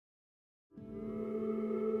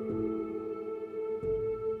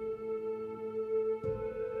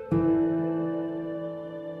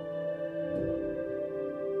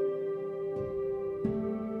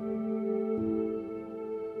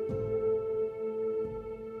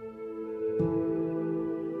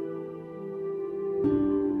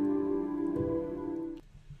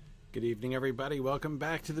Good evening, everybody. Welcome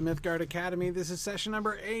back to the Mythgard Academy. This is session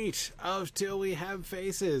number 8 of Till We Have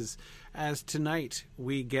Faces, as tonight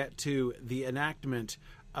we get to the enactment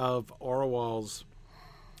of Orwell's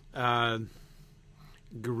grim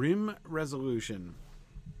resolution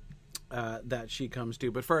that she comes to.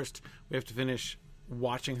 But first, we have to finish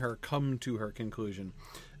watching her come to her conclusion.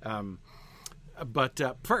 But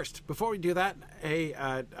first, before we do that,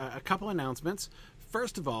 a couple announcements.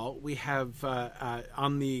 First of all, we have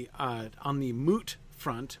on the moot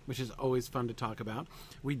front, which is always fun to talk about.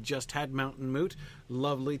 We just had Mountain Moot.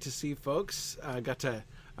 Lovely to see folks. Got to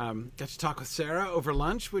talk with Sarah over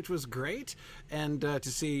lunch, which was great, and to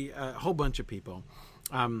see a whole bunch of people.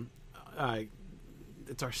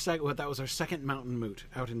 It's our that was our second Mountain Moot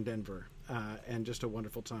out in Denver, and just a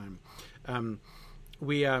wonderful time.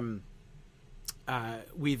 We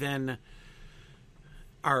then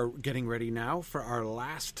are getting ready now for our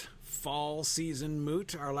last fall season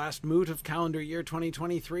moot, our last moot of calendar year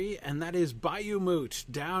 2023, and that is Bayou Moot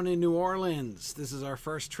down in New Orleans. This is our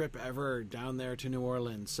first trip ever down there to New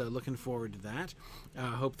Orleans, so looking forward to that.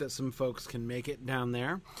 Hope that some folks can make it down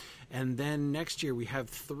there. And then next year we have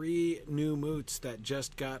 3 new moots that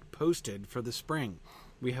just got posted for the spring.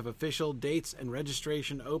 We have official dates and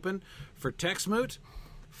registration open for Tex Moot.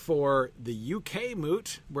 For the UK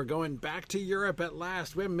moot, we're going back to Europe at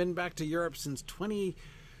last. We haven't been back to Europe since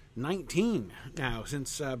 2019 now,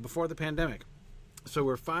 since before the pandemic. So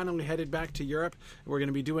we're finally headed back to Europe. We're going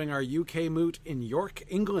to be doing our UK moot in York,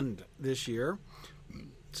 England this year.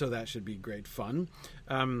 So that should be great fun.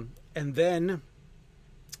 And then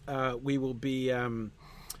we will be,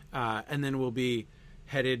 we'll be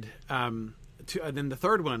headed and then the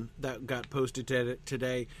third one that got posted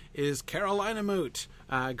today is Carolina Moot,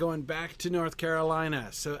 going back to North Carolina.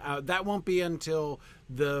 So that won't be until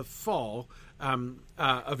the fall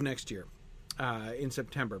of next year, in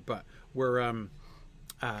September. But we're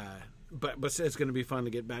but it's going to be fun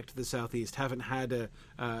to get back to the Southeast. Haven't had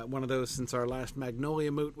one of those since our last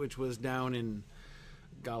Magnolia Moot, which was down in,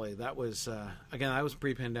 golly, that was again, that was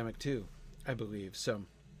pre-pandemic too, I believe. So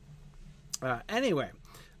anyway,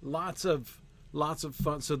 lots of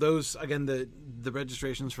fun. So those, again, the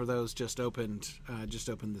registrations for those just opened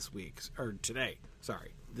this week, or today.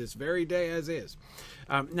 Sorry, this very day as is.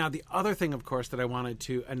 Now, the other thing, of course, that I wanted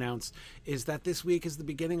to announce is that this week is the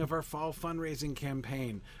beginning of our fall fundraising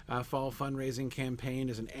campaign. Fall fundraising campaign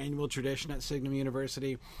is an annual tradition at Signum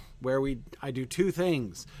University where I do 2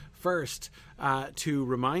 things. First, to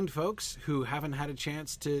remind folks who haven't had a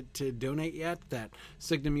chance to donate yet that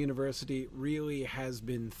Signum University really has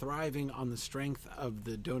been thriving on the strength of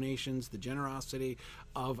the donations, the generosity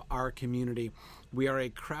of our community. We are a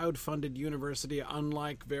crowd-funded university,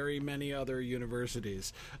 unlike very many other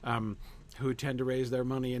universities who tend to raise their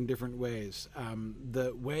money in different ways.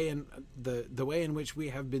 The way in which we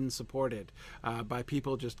have been supported by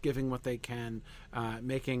people just giving what they can,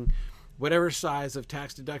 making whatever size of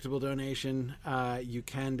tax-deductible donation you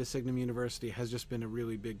can to Signum University has just been a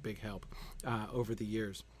really big help over the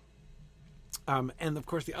years. And of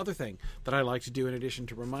course, the other thing that I like to do, in addition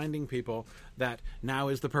to reminding people that now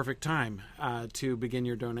is the perfect time to begin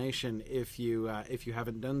your donation if you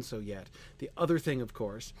haven't done so yet, the other thing, of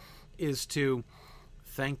course, is to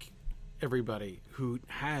thank everybody who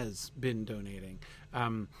has been donating.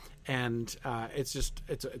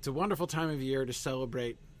 It's a wonderful time of year to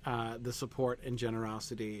celebrate the support and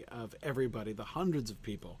generosity of everybody, the hundreds of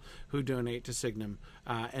people who donate to Signum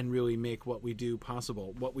and really make what we do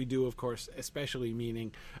possible. What we do, of course, especially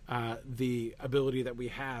meaning the ability that we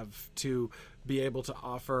have to be able to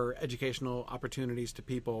offer educational opportunities to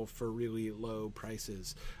people for really low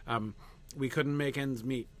prices. We couldn't make ends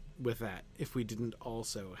meet with that if we didn't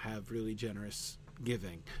also have really generous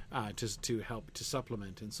giving to help to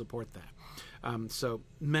supplement and support that. So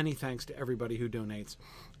many thanks to everybody who donates.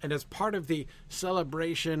 And as part of the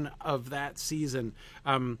celebration of that season,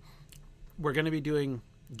 we're going to be doing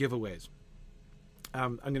giveaways.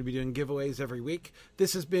 I'm going to be doing giveaways every week.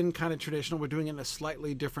 This has been kind of traditional. We're doing it in a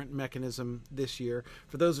slightly different mechanism this year.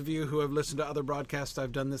 For those of you who have listened to other broadcasts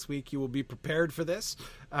I've done this week, you will be prepared for this.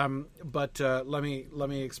 But let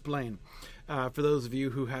me explain. For those of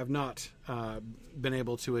you who have not been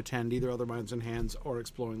able to attend either Other Minds and Hands or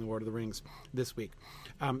Exploring the Lord of the Rings this week.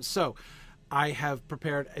 So I have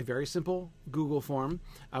prepared a very simple Google form,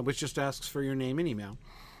 which just asks for your name and email.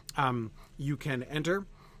 You can enter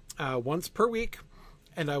once per week,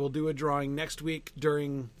 and I will do a drawing next week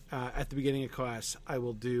during at the beginning of class. I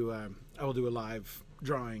will do a live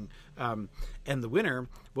drawing, and the winner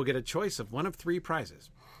will get a choice of one of 3 prizes.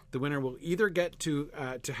 The winner will either get to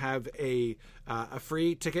have a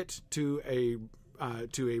free ticket to a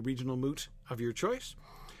a regional moot of your choice,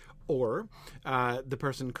 or the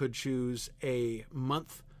person could choose a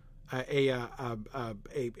month,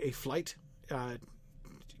 a flight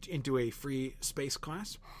into a free space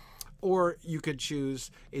class, or you could choose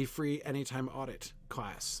a free anytime audit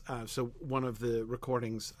class. So one of the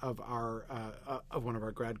recordings of one of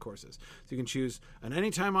our grad courses. So you can choose an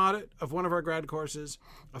anytime audit of one of our grad courses,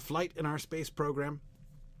 a flight in our space program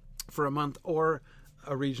for a month, or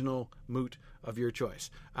a regional moot of your choice.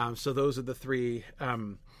 So those are the three.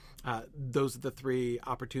 Those are the three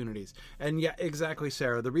opportunities. And yeah, exactly,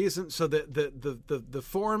 Sarah. The reason, so the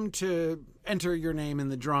form to enter your name in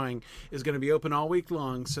the drawing is going to be open all week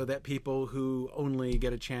long, so that people who only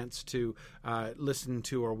get a chance to listen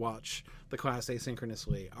to or watch the class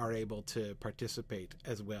asynchronously are able to participate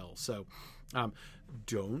as well. So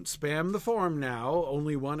don't spam the form now.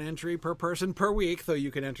 Only one entry per person per week, though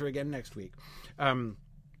you can enter again next week.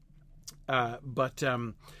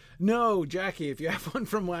 No, Jackie, if you have one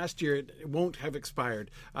from last year, it won't have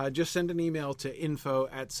expired. Just send an email to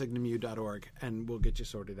info@signumu.org and we'll get you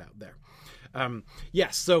sorted out there.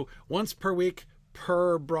 Yes, so once per week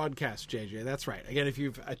per broadcast, JJ. That's right. Again, if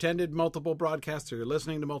you've attended multiple broadcasts or you're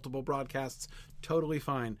listening to multiple broadcasts, totally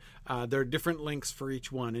fine. There are different links for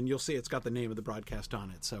each one, and you'll see it's got the name of the broadcast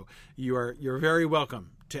on it. So you're very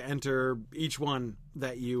welcome to enter each one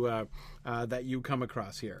that you come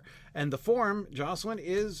across here. And the form, Jocelyn,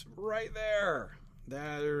 is right there.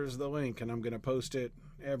 There's the link, and I'm going to post it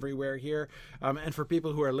everywhere here. And for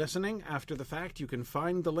people who are listening after the fact, you can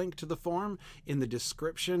find the link to the form in the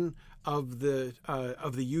description of the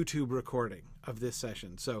YouTube recording of this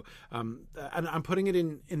session. So, and I'm putting it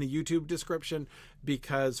in the YouTube description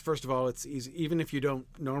because, first of all, it's easy. Even if you don't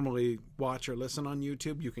normally watch or listen on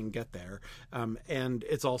YouTube, you can get there. And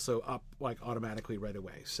it's also up like automatically right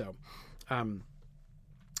away. So,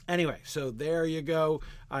 anyway, so there you go.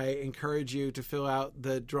 I encourage you to fill out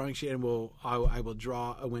the drawing sheet, and I will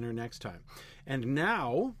draw a winner next time. And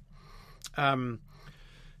now,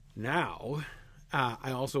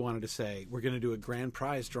 I also wanted to say we're going to do a grand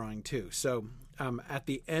prize drawing too. So at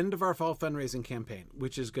the end of our fall fundraising campaign,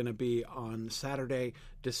 which is going to be on Saturday,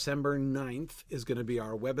 December 9th, is going to be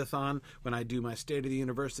our webathon when I do my State of the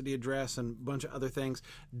University address and a bunch of other things.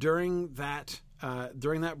 During that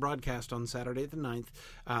broadcast on Saturday the 9th,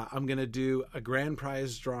 I'm going to do a grand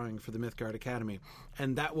prize drawing for the Mythgard Academy.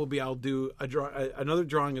 And that will be, I'll do another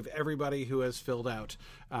drawing of everybody who has filled out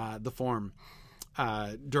the form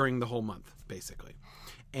during the whole month, basically.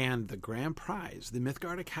 And the grand prize, the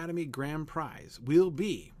Mythgard Academy grand prize, will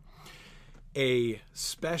be a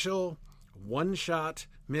special one-shot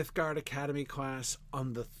Mythgard Academy class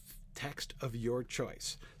on the text of your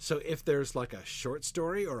choice. So if there's like a short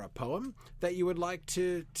story or a poem that you would like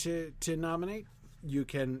to nominate, you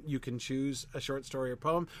can choose a short story or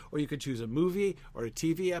poem, or you could choose a movie or a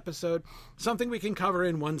TV episode, something we can cover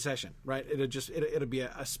in one session, right? It'll be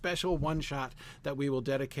a special one shot that we will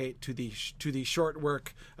dedicate to the short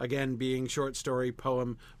work, again being short story,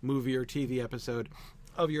 poem, movie, or TV episode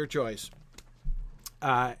of your choice.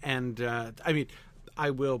 I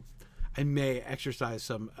may exercise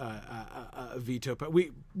some veto, but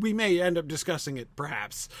we may end up discussing it,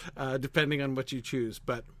 perhaps, depending on what you choose.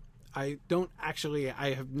 But I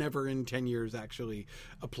have never in 10 years actually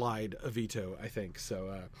applied a veto, I think.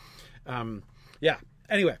 So, yeah.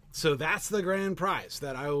 Anyway, so that's the grand prize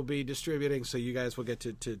that I will be distributing. So you guys will get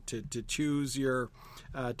to choose your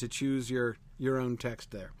own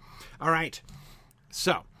text there. All right.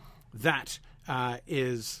 So that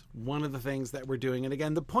is one of the things that we're doing. And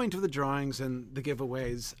again, the point of the drawings and the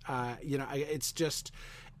giveaways,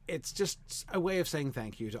 it's just a way of saying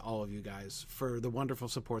thank you to all of you guys for the wonderful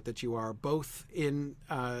support that you are, both in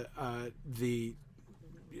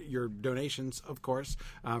your donations, of course,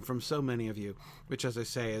 from so many of you, which, as I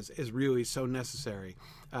say, is really so necessary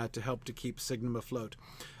to help to keep Signum afloat.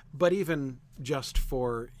 But even just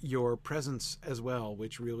for your presence as well,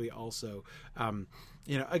 which really also,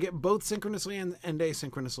 again, both synchronously and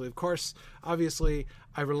asynchronously. Of course, obviously,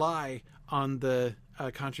 I rely on the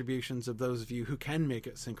contributions of those of you who can make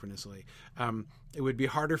it synchronously. It would be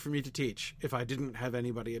harder for me to teach if I didn't have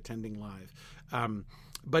anybody attending live.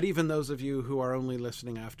 But even those of you who are only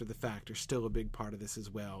listening after the fact are still a big part of this as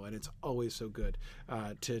well. And it's always so good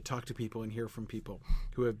to talk to people and hear from people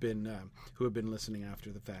who have been listening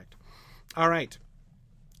after the fact. All right.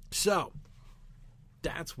 So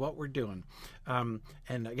that's what we're doing.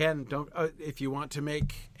 And again, if you want to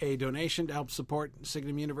make a donation to help support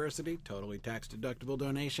Signum University, totally tax-deductible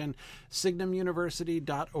donation,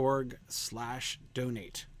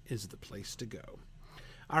 signumuniversity.org/donate is the place to go.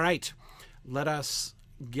 All right, let us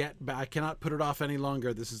get back. I cannot put it off any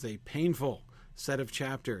longer. This is a painful set of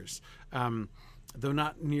chapters, though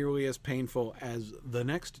not nearly as painful as the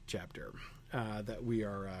next chapter that we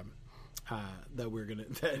are that we're gonna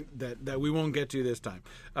that we won't get to this time.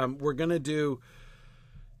 We're gonna do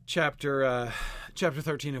chapter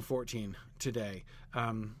 13 and 14 today.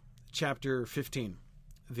 Chapter 15,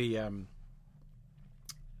 the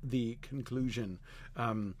conclusion,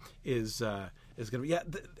 is going to be,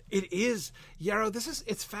 it is, Yarrow,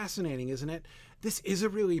 it's fascinating, isn't it? This is a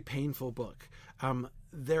really painful book.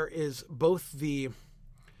 There is both the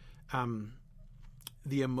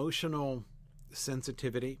emotional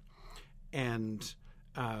sensitivity and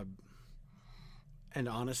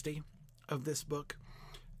honesty of this book.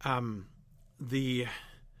 The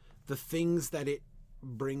things that it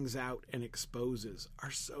brings out and exposes are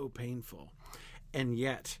so painful, and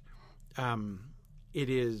yet it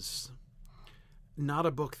is not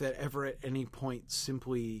a book that ever at any point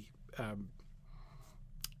simply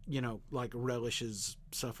like relishes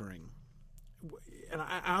suffering. And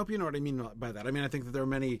I hope you know what I mean by that. I mean, I think that there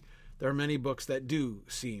are many books that do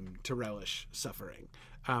seem to relish suffering,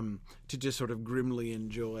 to just sort of grimly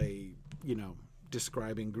enjoy,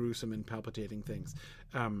 describing gruesome and palpitating things.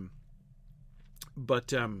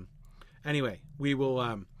 But anyway, we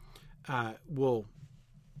will we'll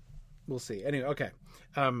see. Anyway, okay.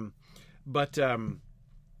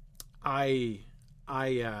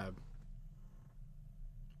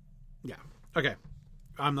 Yeah. Okay.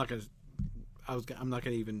 I'm not gonna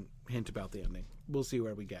even hint about the ending. We'll see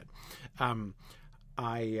where we get.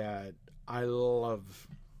 I love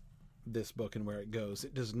this book and where it goes.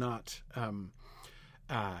 It does not.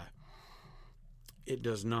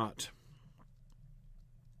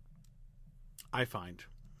 I find,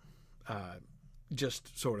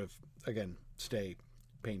 just sort of, again, stay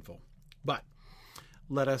painful. But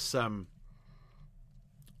let us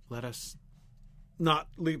not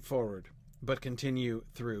leap forward, but continue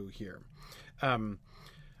through here. All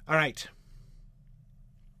right.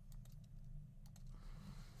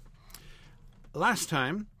 Last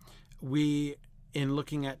time, in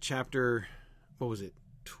looking at chapter,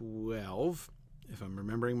 12, if I'm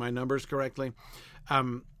remembering my numbers correctly,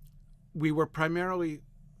 we were primarily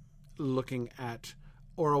looking at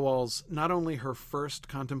Orwell's, not only her first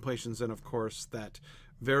contemplations, and of course that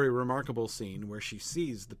very remarkable scene where she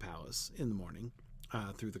sees the palace in the morning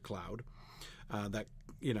through the cloud, that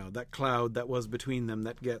cloud that was between them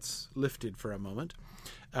that gets lifted for a moment,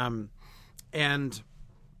 and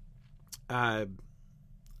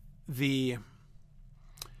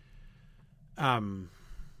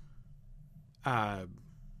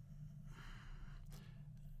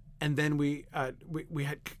then we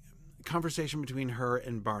had conversation between her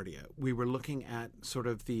and Bardia. We were looking at sort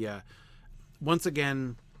of the once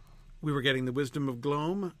again, we were getting the wisdom of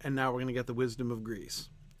Glome, and now we're going to get the wisdom of Greece,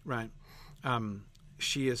 right?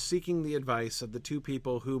 She is seeking the advice of the two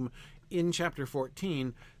people whom, in chapter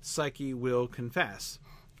 14, Psyche will confess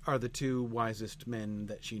are the two wisest men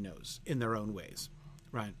that she knows in their own ways,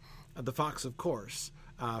 right? The fox, of course,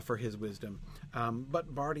 for his wisdom,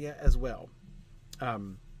 but Bardia as well,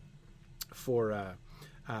 for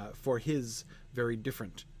his very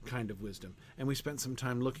different kind of wisdom. And we spent some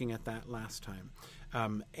time looking at that last time,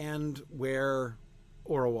 and where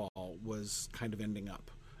Orwell was kind of ending up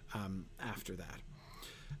after that.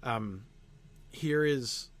 Here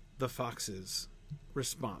is the fox's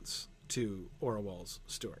response to Orwell's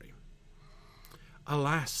story.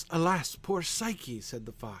 "Alas, alas, poor Psyche," said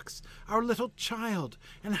the fox, "our little child,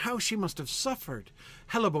 and how she must have suffered.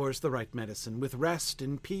 Hellebor's the right medicine. With rest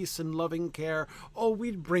and peace and loving care,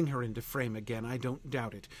 we'd bring her into frame again, I don't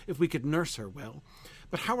doubt it, if we could nurse her well.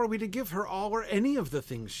 But how are we to give her all or any of the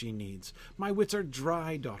things she needs? My wits are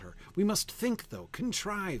dry, daughter. We must think, though,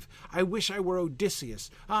 contrive. I wish I were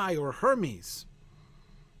Odysseus, or Hermes."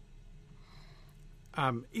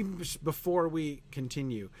 Even before we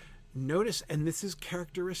continue, notice, and this is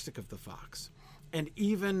characteristic of the fox, and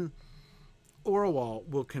even Orwell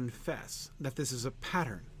will confess that this is a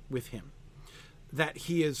pattern with him, that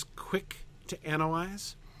he is quick to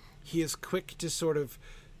analyze, he is quick to sort of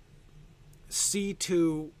see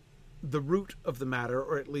to the root of the matter,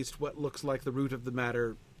 or at least what looks like the root of the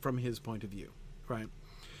matter from his point of view, right?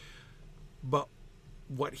 But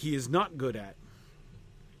what he is not good at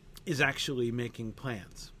is actually making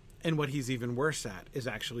plans. And what he's even worse at is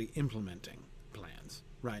actually implementing plans,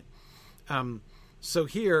 right? So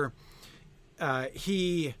here,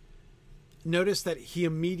 he noticed that he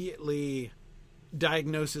immediately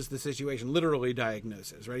diagnoses the situation, literally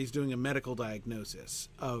diagnoses, right? He's doing a medical diagnosis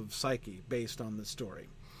of Psyche based on the story.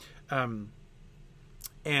 And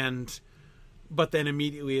but then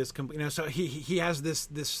immediately is complete. So he has this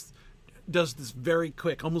does this very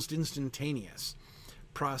quick, almost instantaneous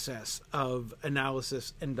process of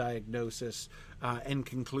analysis and diagnosis and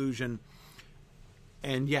conclusion,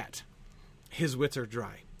 and yet his wits are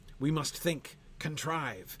dry. We must think,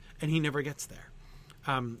 contrive, and he never gets there.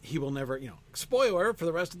 He will never, spoiler for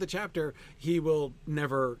the rest of the chapter, he will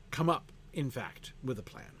never come up, in fact, with a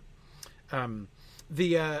plan.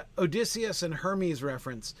 The Odysseus and Hermes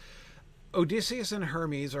reference. Odysseus and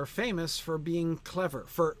Hermes are famous for being clever,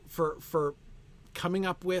 for coming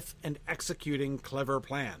up with and executing clever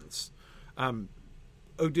plans.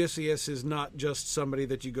 Odysseus is not just somebody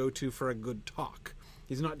that you go to for a good talk.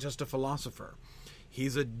 He's not just a philosopher.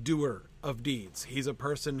 He's a doer of deeds. He's a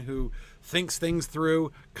person who thinks things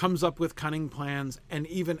through, comes up with cunning plans, and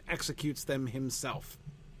even executes them himself.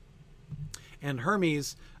 And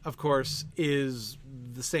Hermes, of course, is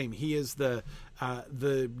the same. He is the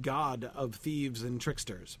god of thieves and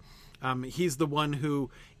tricksters. He's the one who,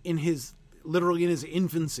 literally in his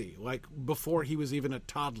infancy, like before he was even a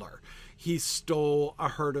toddler, he stole a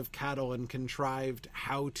herd of cattle and contrived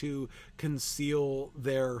how to conceal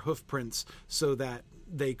their hoof prints so that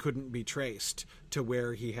they couldn't be traced to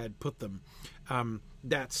where he had put them.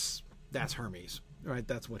 That's Hermes, right?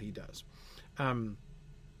 That's what he does.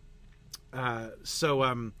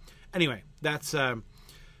 Anyway, that's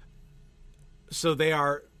so they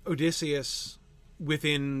are. Odysseus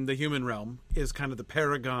within the human realm is kind of the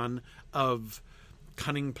paragon of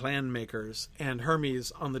cunning plan makers, and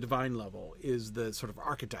Hermes on the divine level is the sort of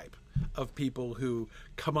archetype of people who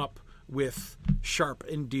come up with sharp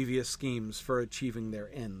and devious schemes for achieving their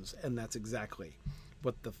ends, and that's exactly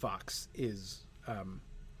what the fox is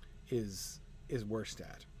worst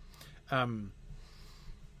at.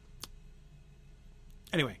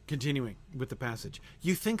 Anyway, continuing with the passage.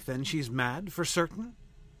 You think, then, she's mad, for certain?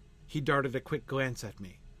 He darted a quick glance at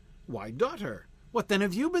me. Why, daughter, what then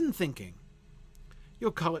have you been thinking?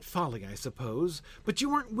 You'll call it folly, I suppose, but you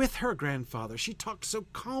weren't with her, grandfather. She talked so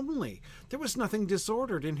calmly. There was nothing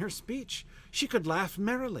disordered in her speech. She could laugh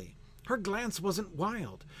merrily. Her glance wasn't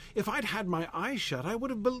wild. If I'd had my eyes shut, I would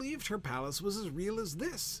have believed her palace was as real as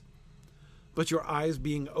this. But your eyes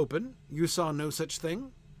being open, you saw no such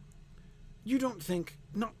thing? You don't think,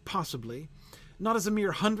 not possibly, not as a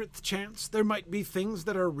mere 100th chance, there might be things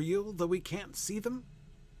that are real, though we can't see them?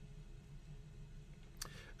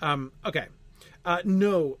 Okay.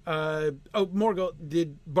 No. Morgul,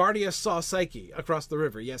 did Bardia saw Psyche across the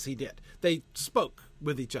river? Yes, he did. They spoke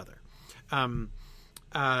with each other.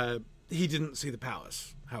 He didn't see the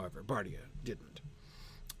palace, however. Bardia didn't.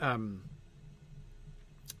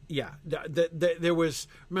 There was,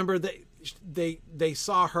 remember, they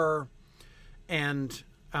saw her, and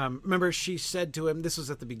remember she said to him, this was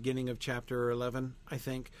at the beginning of chapter 11, I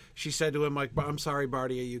think. She said to him, like, I'm sorry,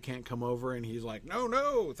 Bardia, you can't come over. And he's like,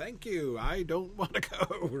 no, thank you. I don't want to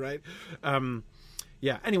go, right?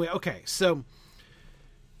 Anyway, okay. So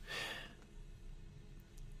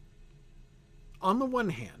on the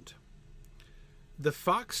one hand, the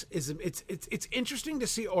fox it's interesting to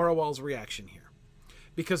see Orual's reaction here,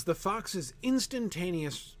 because the fox's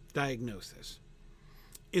instantaneous diagnosis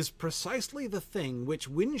is precisely the thing which,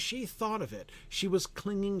 when she thought of it, she was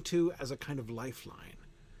clinging to as a kind of lifeline,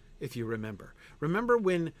 if you remember. Remember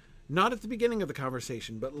when, not at the beginning of the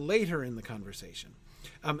conversation, but later in the conversation,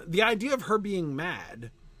 the idea of her being mad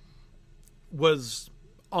was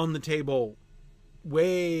on the table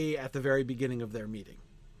way at the very beginning of their meeting.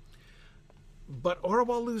 But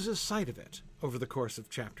Orual loses sight of it over the course of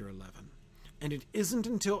chapter 11. And it isn't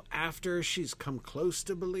until after she's come close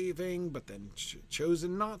to believing, but then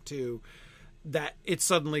chosen not to, that it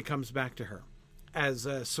suddenly comes back to her as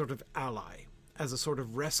a sort of ally, as a sort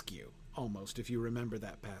of rescue, almost, if you remember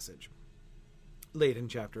that passage, late in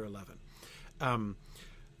chapter 11.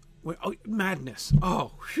 Madness.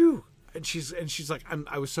 Oh, whew. And she's like,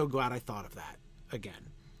 I was so glad I thought of that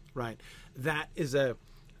again, right? That is a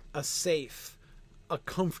safe, a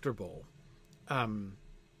comfortable,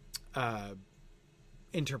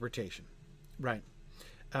 interpretation, right?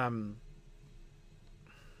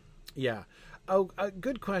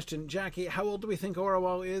 Good question, Jackie. How old do we think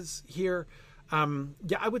Orual is here?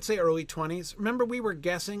 I would say early 20s. Remember, we were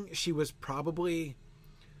guessing she was probably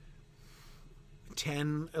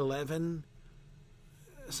 10, 11,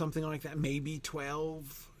 something like that, maybe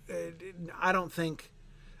 12. I don't think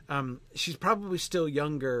she's probably still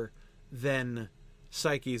younger than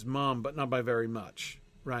Psyche's mom, but not by very much,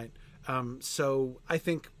 right? So I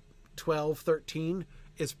think 12, 13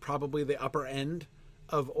 is probably the upper end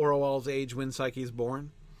of Orual's age when Psyche's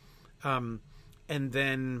born. And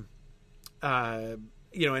then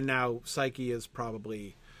and now Psyche is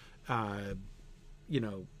probably,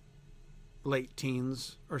 late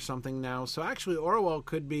teens or something now. So actually, Orwell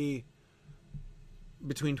could be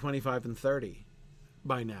between 25 and 30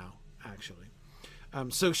 by now, actually.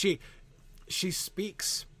 So she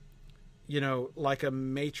speaks, like a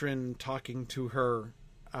matron talking to her,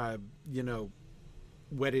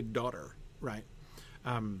 wedded daughter, right?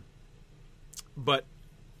 But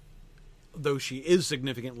though she is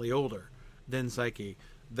significantly older than Psyche,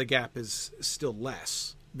 the gap is still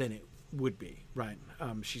less than it would be, right?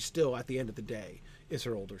 She still, at the end of the day, is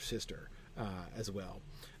her older sister as well.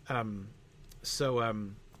 So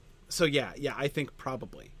yeah, I think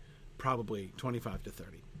probably 25 to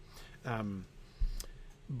 30.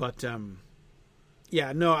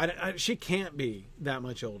 Yeah, no, she can't be that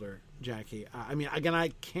much older, Jackie. I mean, again, I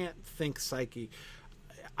can't think Psyche.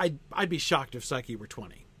 I'd be shocked if Psyche were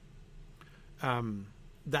 20.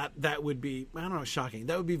 That would be, I don't know, shocking.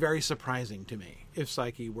 That would be very surprising to me if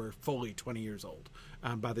Psyche were fully 20 years old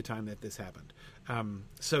by the time that this happened.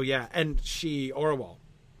 So yeah, and Orwell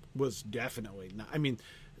was definitely not. I mean,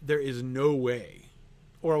 there is no way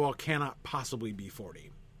Orwell cannot possibly be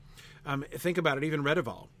 40. Think about it. Even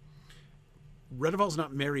Redival. Redival's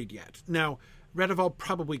not married yet. Now, Redival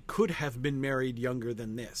probably could have been married younger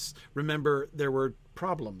than this. Remember, there were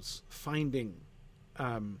problems finding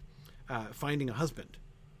a husband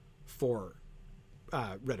for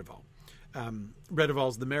Redival.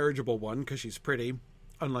 Redival's the marriageable one because she's pretty,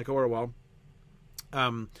 unlike Orwell.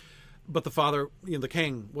 But the father, the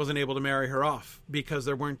king, wasn't able to marry her off because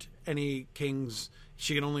there weren't any kings.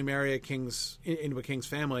 She could only marry into a king's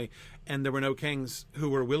family, and there were no kings who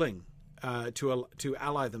were willing to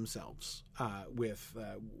ally themselves with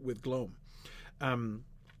Glom. And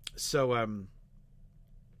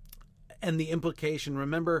the implication.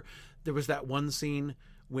 Remember, there was that one scene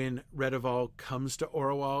when Redival comes to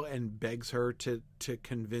Orwell and begs her to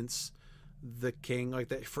convince the king, like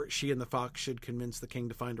that she and the fox should convince the king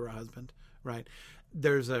to find her a husband, right?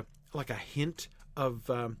 There's a hint of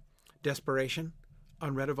desperation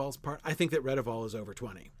on Redival's part. I think that Redival is over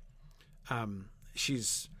 20.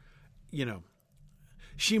 She's,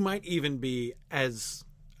 she might even be as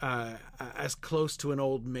close to an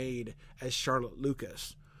old maid as Charlotte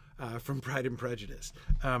Lucas from Pride and Prejudice.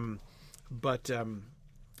 But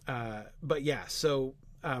yeah, so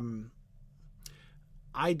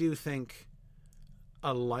I do think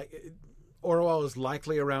Orwell is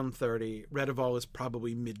likely around 30. Redival is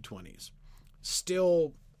probably mid-20s.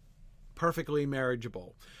 Still perfectly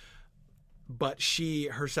marriageable. But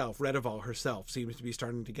Redival herself, seems to be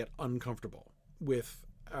starting to get uncomfortable with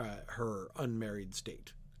her unmarried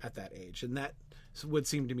state at that age. And that would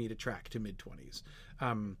seem to me to track to mid-20s.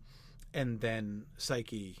 And then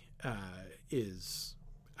Psyche is,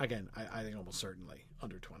 again, I think almost certainly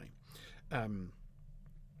under 20.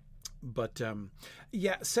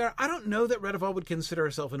 Yeah, Sarah, I don't know that Redival would consider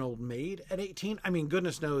herself an old maid at 18. I mean,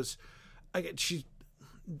 goodness knows, she's,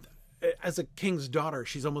 as a king's daughter,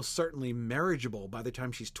 she's almost certainly marriageable by the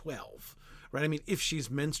time she's 12, right? I mean, if she's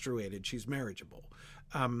menstruated, she's marriageable.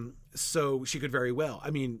 So she could very well. I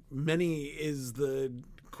mean, Many is the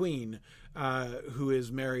queen who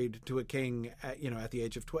is married to a king at the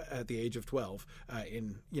age of 12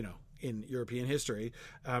 in European history,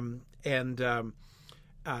 and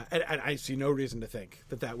I see no reason to think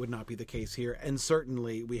that would not be the case here. And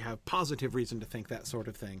certainly we have positive reason to think that sort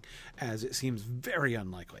of thing, as it seems very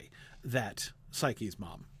unlikely that Psyche's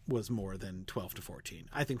mom was more than 12 to 14.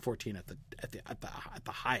 I think 14 at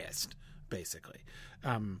the highest, basically.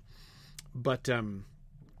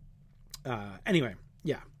 Anyway,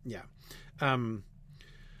 yeah.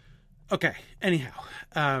 Okay. Anyhow,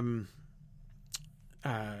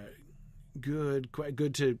 good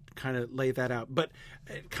to kind of lay that out. But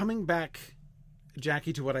coming back,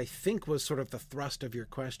 Jackie, to what I think was sort of the thrust of your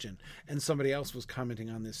question, and somebody else was commenting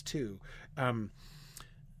on this too.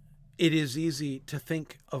 It is easy to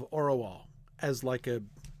think of Orwell as like a,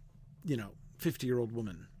 50-year-old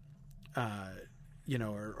woman,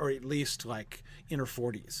 or at least like in her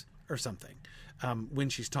 40s or something, when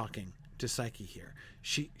she's talking to Psyche here.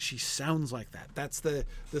 She sounds like that. That's the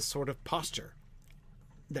sort of posture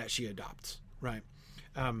that she adopts, right?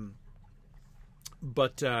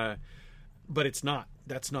 But it's not.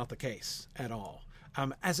 That's not the case at all.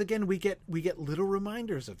 As again, we get little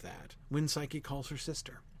reminders of that when Psyche calls her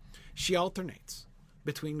sister. She alternates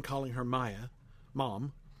between calling her Maya,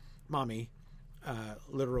 mom, mommy,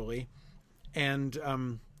 literally, and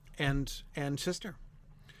sister.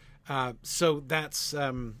 So that's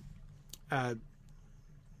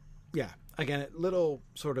yeah. Again, little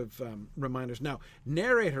sort of reminders. Now,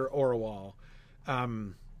 narrator Orwell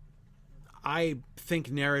I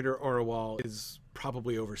think narrator Orwell is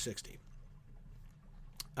probably over 60.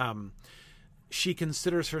 She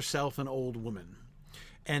considers herself an old woman.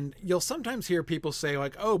 And you'll sometimes hear people say,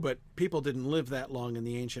 like, oh, but people didn't live that long in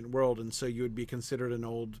the ancient world, and so you would be considered an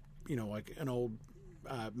old, like an old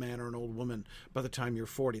man or an old woman by the time you're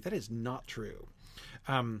 40. That is not true.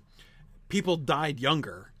 People died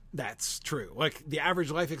younger. That's true. Like, the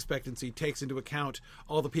average life expectancy takes into account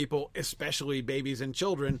all the people, especially babies and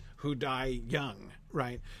children, who die young,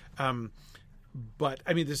 right? But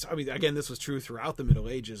again, this was true throughout the Middle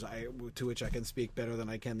Ages, to which I can speak better than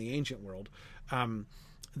I can the ancient world.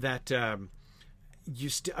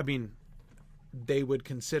 They would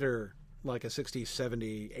consider like a 60,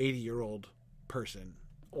 70, 80-year-old person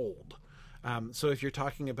old. So if you're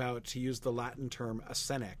talking about, to use the Latin term, a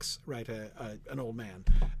senex, right, an old man,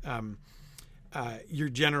 you're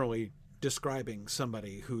generally describing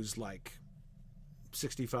somebody who's like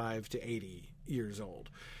 65 to 80 years old.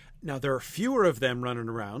 Now, there are fewer of them running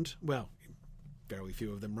around. Well, fairly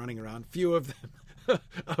few of them running around. Few of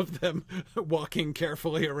them walking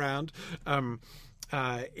carefully around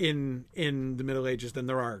in the Middle Ages than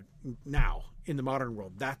there are now in the modern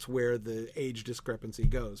world. That's where the age discrepancy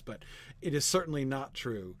goes. But it is certainly not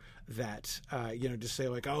true that to say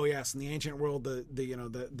like, oh yes, in the ancient world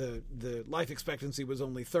the life expectancy was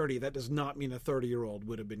only 30. That does not mean a 30-year-old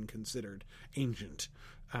would have been considered ancient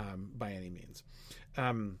by any means.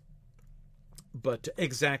 But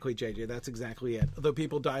exactly, JJ, that's exactly it. Though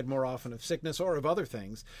people died more often of sickness or of other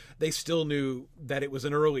things, they still knew that it was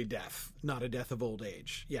an early death, not a death of old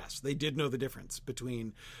age. Yes, they did know the difference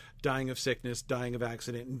between dying of sickness, dying of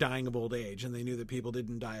accident, and dying of old age. And they knew that people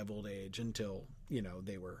didn't die of old age until,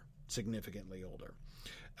 they were significantly older.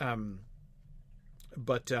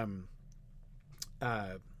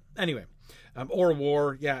 Anyway, or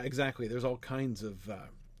war. Yeah, exactly. There's all kinds of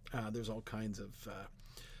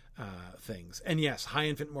things. And yes, high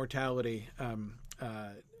infant mortality,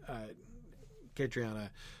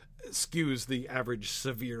 Catriona, skews the average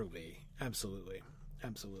severely. Absolutely.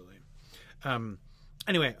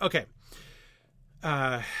 Anyway, okay.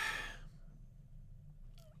 Back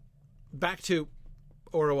to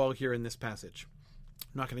Orwell here in this passage.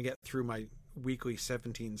 I'm not going to get through my weekly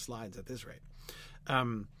 17 slides at this rate.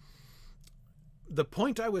 The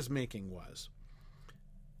point I was making was,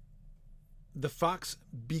 the fox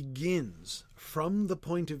begins from the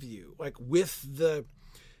point of view, like with the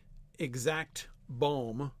exact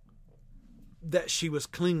balm that she was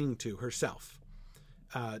clinging to herself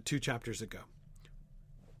 2 chapters ago,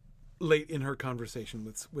 late in her conversation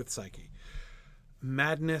with Psyche.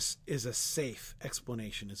 Madness is a safe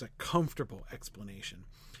explanation, is a comfortable explanation.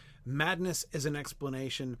 Madness is an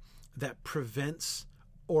explanation that prevents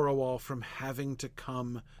Orwell from having to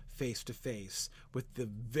come face to face with the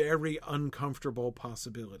very uncomfortable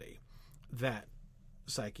possibility that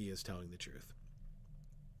Psyche is telling the truth.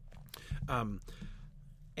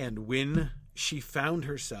 And when she found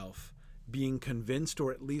herself being convinced,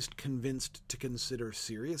 or at least convinced to consider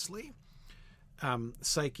seriously,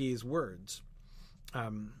 Psyche's words,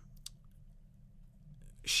 that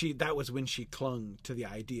was when she clung to the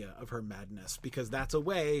idea of her madness, because that's a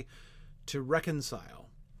way to reconcile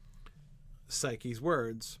Psyche's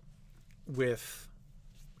words with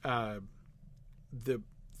the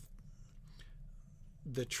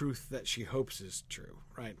truth that she hopes is true,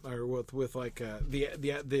 right? Or with like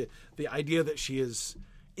the idea that she is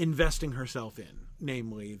investing herself in,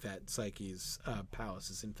 namely that Psyche's palace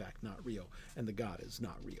is in fact not real and the god is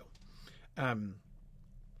not real.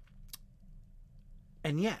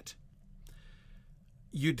 And yet,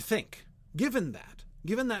 you'd think, given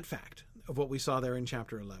that fact of what we saw there in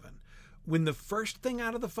chapter 11, when the first thing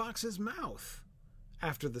out of the fox's mouth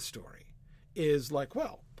after the story is like,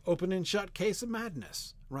 well, open and shut case of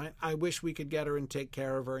madness, right? I wish we could get her and take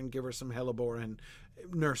care of her and give her some hellebore and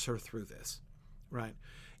nurse her through this, right?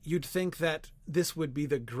 You'd think that this would be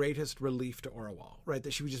the greatest relief to Orwell, right?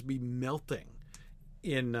 That she would just be melting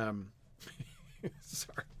in,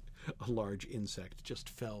 sorry, a large insect just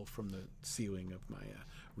fell from the ceiling of my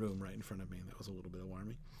room right in front of me, and that was a little bit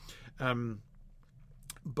alarming.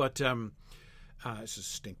 But it's just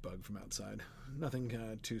a stink bug from outside.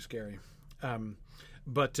 Nothing too scary.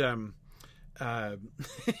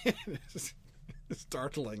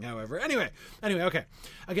 Startling, however. Anyway, okay.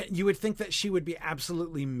 Again, you would think that she would be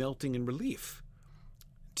absolutely melting in relief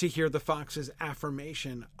to hear the fox's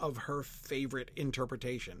affirmation of her favorite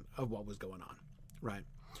interpretation of what was going on, right?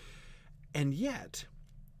 And yet,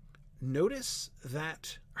 notice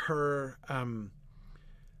that her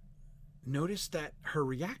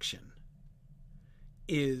reaction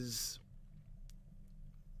is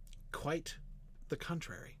quite the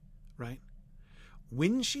contrary, right?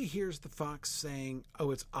 When she hears the fox saying,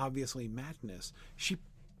 "Oh, it's obviously madness," she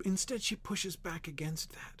pushes back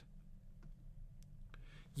against that.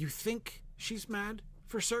 You think she's mad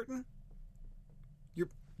for certain? You're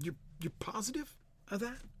positive of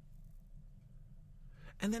that?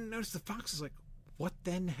 And then notice the fox is like, "What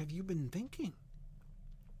then have you been thinking?"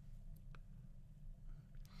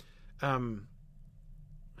 And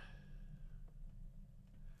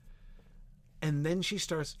then she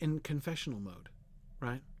starts in confessional mode,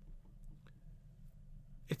 right?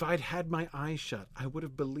 If I'd had my eyes shut, I would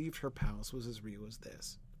have believed her palace was as real as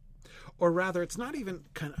this. Or rather, it's not even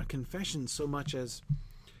a confession so much as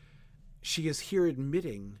she is here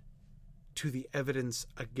admitting to the evidence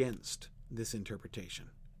against this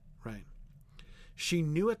interpretation, right? She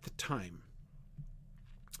knew at the time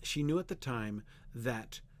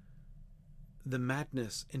that the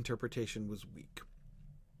madness interpretation was weak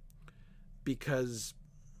because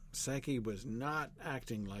Psyche was not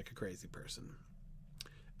acting like a crazy person.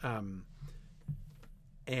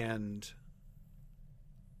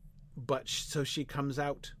 So she comes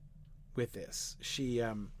out with this. She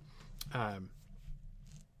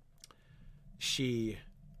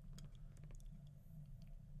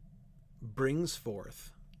brings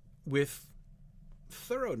forth with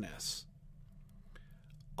thoroughness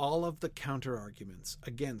all of the counter arguments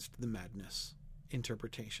against the madness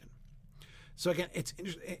interpretation. So again, it's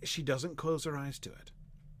interesting. She doesn't close her eyes to it.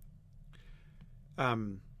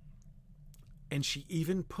 And she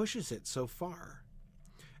even pushes it so far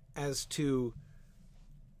as to,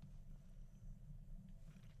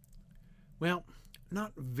 well,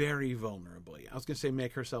 not very vulnerably. I was going to say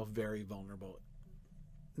make herself very vulnerable.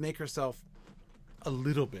 Make herself a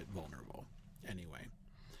little bit vulnerable, anyway.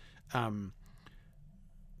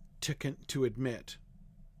 To admit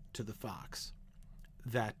to the fox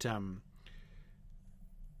that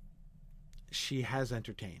she has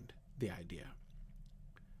entertained the idea.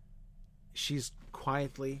 She's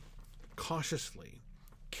quietly, cautiously,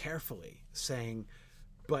 carefully saying,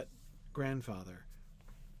 "But, grandfather,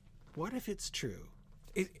 what if it's true?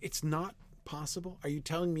 It's not possible? Are you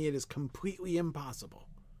telling me it is completely impossible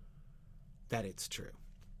that it's true?"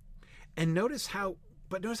 And notice how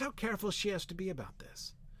careful she has to be about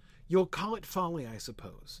this. "You'll call it folly, I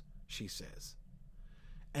suppose," she says.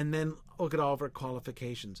 And then look at all of her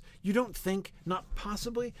qualifications. You don't think, not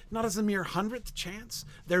possibly, not as a mere 100th chance,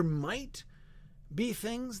 there might be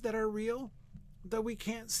things that are real, though we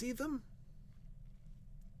can't see them?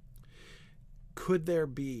 Could there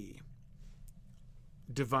be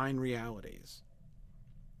divine realities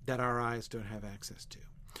that our eyes don't have access to?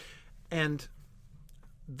 And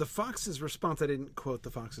the fox's response, I didn't quote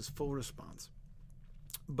the fox's full response,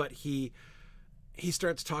 but he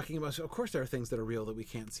starts talking about, so of course there are things that are real that we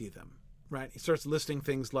can't see them, right? He starts listing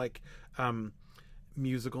things like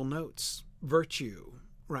musical notes, virtue,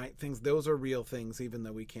 right? Those are real things even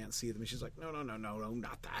though we can't see them. And she's like, no,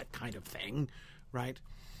 not that kind of thing, right?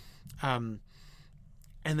 And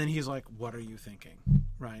then he's like, "What are you thinking?"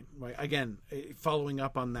 Right? Again, following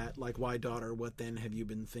up on that, like, "Why, daughter, what then have you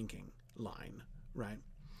been thinking?" line, right?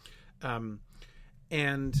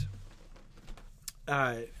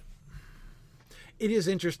 It is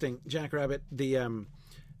interesting, Jackrabbit, the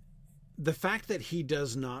fact that he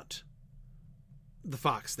does not, the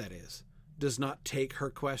fox that is, does not take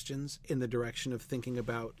her questions in the direction of thinking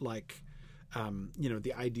about, like,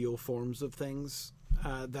 the ideal forms of things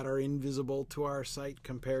that are invisible to our sight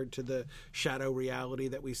compared to the shadow reality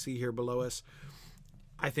that we see here below us.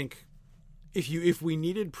 I think if we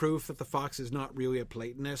needed proof that the fox is not really a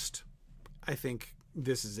Platonist, I think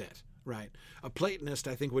this is it. Right. A Platonist,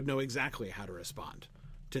 I think, would know exactly how to respond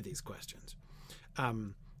to these questions.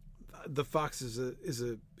 The fox is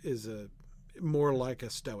a more like a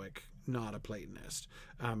Stoic, not a Platonist.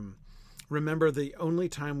 Remember, the only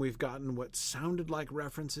time we've gotten what sounded like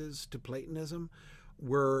references to Platonism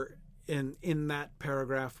were in that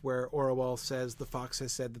paragraph where Orual says the fox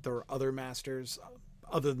has said that there are other masters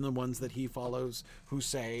other than the ones that he follows who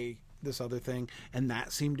say this other thing, and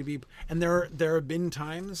that seemed to be. And there have been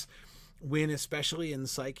times when, especially in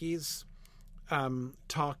Psyche's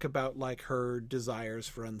talk about, like, her desires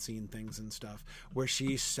for unseen things and stuff, where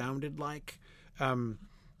she sounded like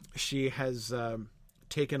she has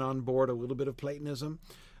taken on board a little bit of Platonism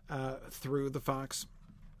through the fox.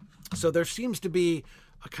 So there seems to be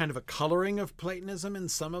a kind of a coloring of Platonism in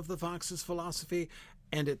some of the fox's philosophy,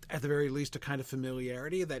 and at the very least a kind of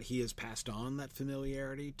familiarity that he has passed on that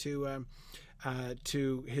familiarity to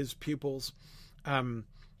his pupils.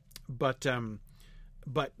 But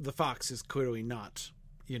the fox is clearly not,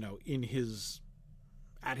 in his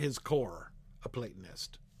at his core a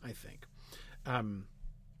Platonist, I think.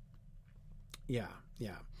 Yeah.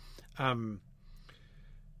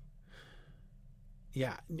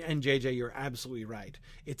 Yeah, and JJ, you're absolutely right.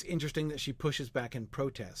 It's interesting that she pushes back and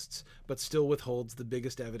protests, but still withholds the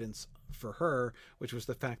biggest evidence for her, which was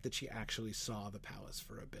the fact that she actually saw the palace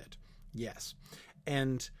for a bit. Yes.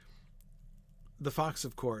 And the fox,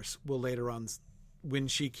 of course, will later on, when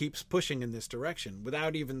she keeps pushing in this direction,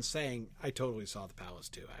 without even saying, I totally saw the palace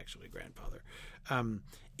too, actually, grandfather.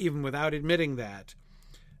 Even without admitting that,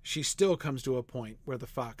 she still comes to a point where the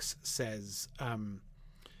fox says, I'm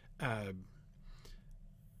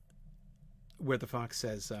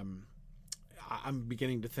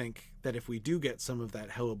beginning to think that if we do get some of that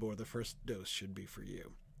hellebore, the first dose should be for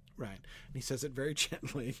you. Right. And he says it very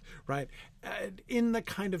gently, right? In the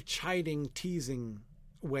kind of chiding, teasing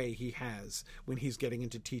way he has when he's getting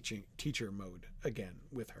into teacher mode again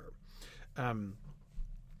with her.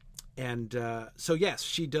 So yes,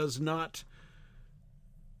 she does not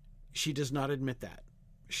admit that.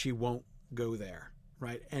 She won't go there,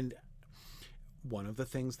 right? And one of the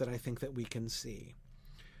things that I think that we can see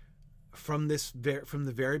from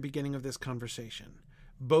the very beginning of this conversation,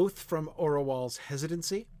 both from Orual's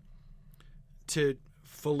hesitancy to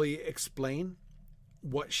fully explain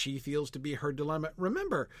what she feels to be her dilemma.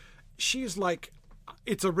 Remember, she's like,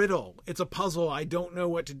 it's a riddle, it's a puzzle, I don't know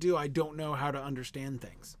what to do, I don't know how to understand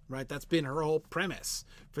things, right? That's been her whole premise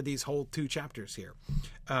for these whole 2 chapters here,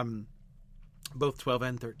 both 12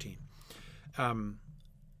 and 13.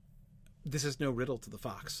 This is no riddle to the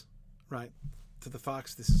fox, right? To the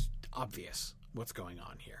fox, this is obvious what's going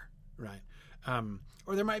on here, right?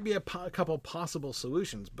 Or there might be a couple possible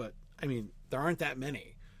solutions, but I mean, there aren't that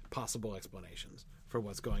many possible explanations for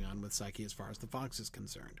what's going on with Psyche as far as the fox is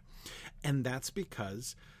concerned. And that's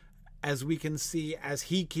because, as we can see, as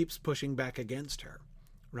he keeps pushing back against her,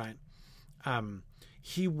 right?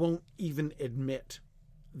 He won't even admit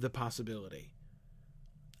the possibility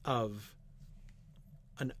of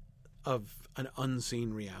an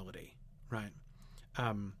unseen reality, right?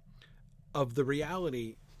 Of the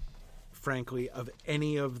reality, frankly, of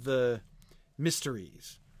any of the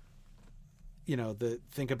mysteries.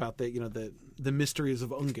 Think about the mysteries of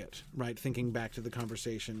Ungit, right? Thinking back to the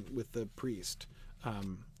conversation with the priest,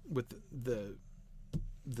 with the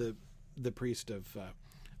priest of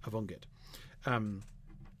Ungit.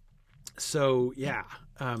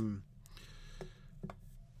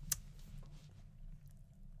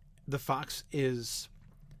 The fox is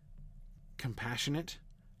compassionate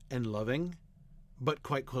and loving, but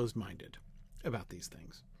quite closed-minded about these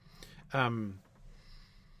things. And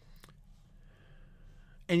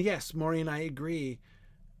yes, Maury and I agree.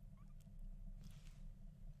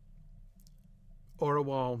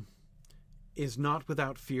 Orual is not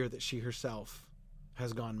without fear that she herself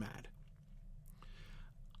has gone mad.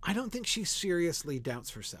 I don't think she seriously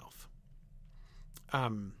doubts herself.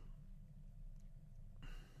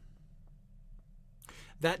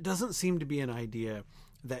 That doesn't seem to be an idea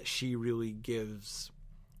that she really gives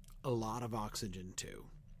a lot of oxygen to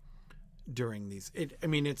during these. It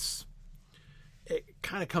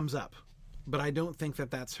kind of comes up, but I don't think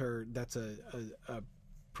that's a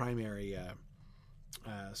primary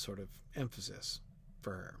sort of emphasis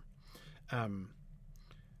for her.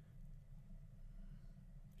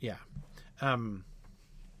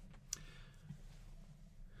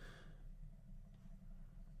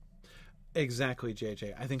 Exactly,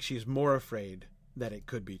 JJ. I think she's more afraid that it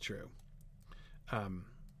could be true.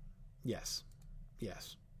 Yes.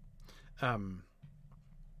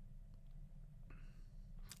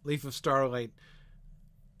 Leaf of Starlight,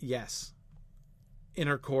 yes. In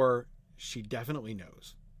her core, she definitely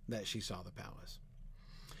knows that she saw the palace.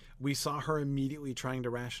 We saw her immediately trying to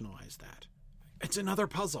rationalize that. It's another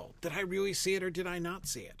puzzle. Did I really see it or did I not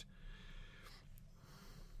see it?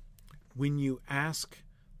 When you ask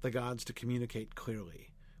the gods to communicate clearly,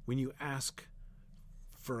 when you ask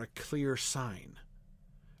for a clear sign,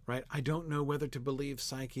 right? I don't know whether to believe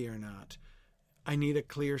Psyche or not. I need a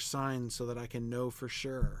clear sign so that I can know for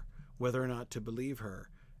sure whether or not to believe her.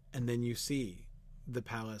 And then you see the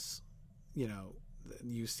palace,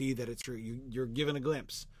 you see that it's true. You're given a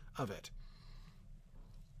glimpse of it.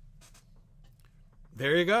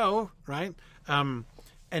 There you go, right? And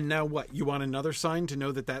now what? You want another sign to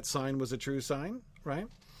know that sign was a true sign, right?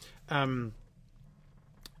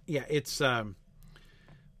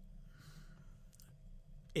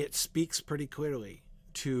 It speaks pretty clearly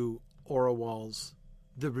to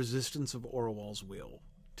the resistance of Orual's will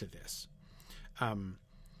to this.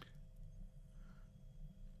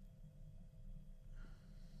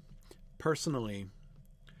 Personally,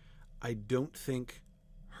 I don't think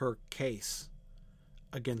her case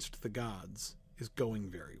against the gods is going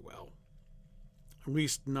very well. At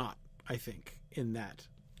least not, I think, in that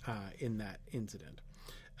incident.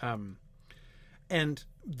 And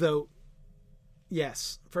though,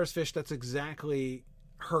 yes, First Fish, that's exactly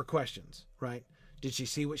her questions, right? Did she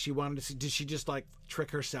see what she wanted to see? Did she just like trick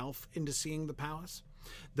herself into seeing the palace?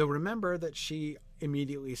 Though remember that she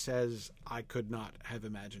immediately says, I could not have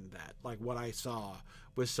imagined that. Like, what I saw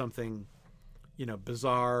was something,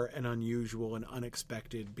 bizarre and unusual and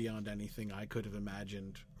unexpected beyond anything I could have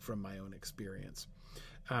imagined from my own experience.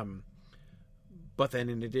 But then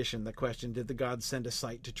in addition, the question, did the gods send a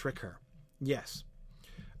sight to trick her? Yes.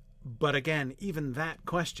 But again, even that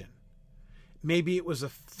question, maybe it was a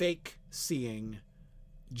fake seeing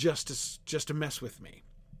just to mess with me.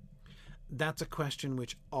 That's a question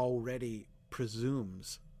which already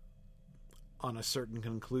presumes on a certain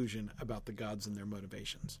conclusion about the gods and their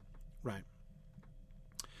motivations, right?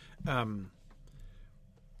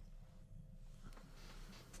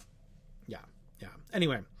 Yeah.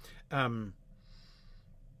 Anyway, and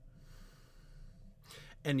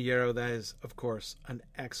Yarrow, that is, of course, an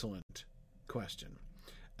excellent question.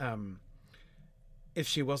 If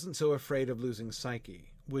she wasn't so afraid of losing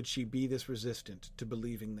Psyche, would she be this resistant to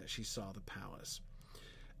believing that she saw the palace?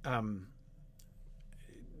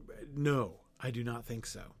 No, I do not think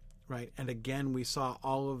so, right? And again, we saw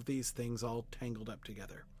all of these things all tangled up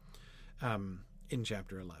together in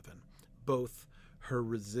Chapter 11. Both her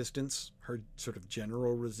resistance, her sort of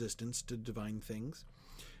general resistance to divine things,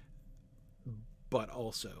 but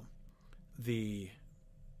also the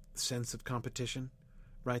sense of competition,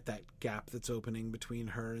 right? That gap that's opening between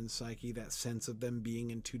her and Psyche, that sense of them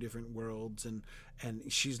being in two different worlds, and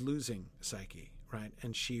she's losing Psyche, right?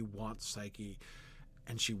 And she wants Psyche,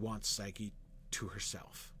 and she wants Psyche to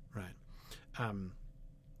herself, right?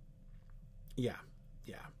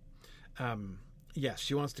 Yes,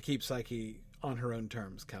 she wants to keep Psyche on her own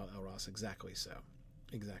terms, Cal Elros, exactly so.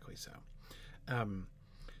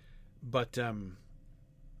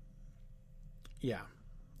 Yeah.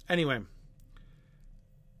 Anyway,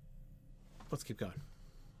 let's keep going.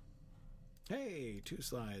 Hey, 2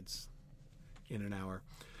 slides in an hour.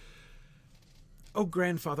 Oh,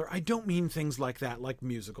 grandfather, I don't mean things like that, like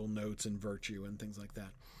musical notes and virtue and things like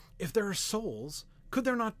that. If there are souls, could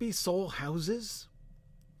there not be soul houses?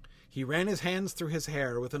 He ran his hands through his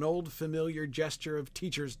hair with an old familiar gesture of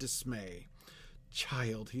teacher's dismay.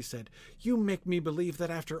 Child, he said, you make me believe that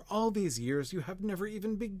after all these years you have never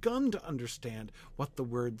even begun to understand what the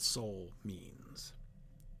word soul means.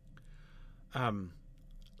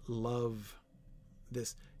 Love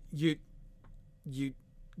this. You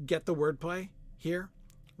get the wordplay here,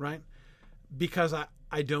 right? Because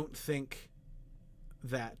I don't think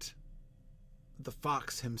that the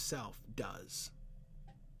fox himself does.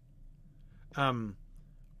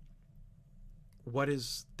 What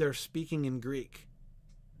is they're speaking in Greek?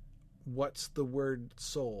 What's the word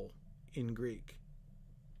soul in Greek?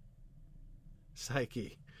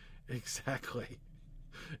 Psyche. Exactly.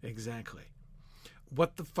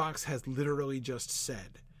 What the fox has literally just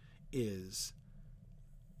said is,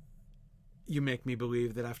 you make me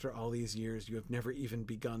believe that after all these years you have never even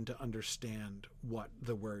begun to understand what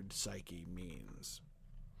the word psyche means.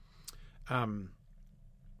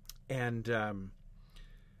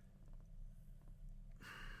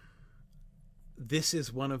 This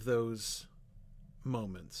is one of those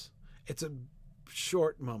moments. It's a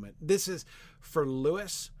short moment. This is, for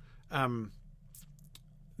Lewis,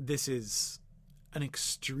 this is an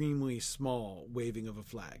extremely small waving of a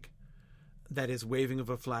flag. That is waving of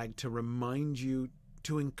a flag to remind you,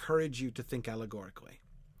 to encourage you to think allegorically.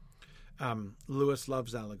 Lewis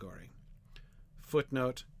loves allegory.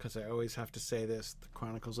 Footnote, because I always have to say this, the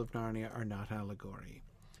Chronicles of Narnia are not allegory.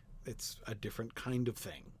 It's a different kind of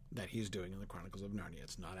thing that he's doing in the Chronicles of Narnia.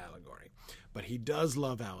 It's not allegory. But he does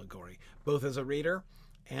love allegory, both as a reader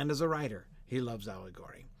and as a writer. He loves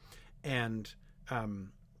allegory. And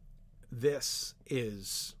this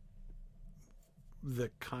is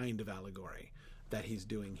the kind of allegory that he's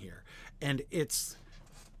doing here. And it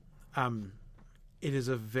is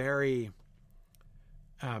a very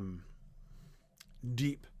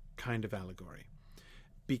deep kind of allegory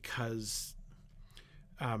because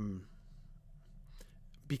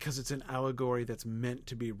it's an allegory that's meant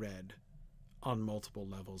to be read on multiple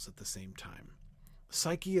levels at the same time.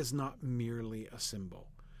 Psyche is not merely a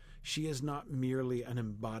symbol. She is not merely an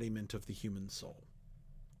embodiment of the human soul.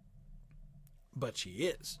 But she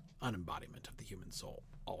is an embodiment of the human soul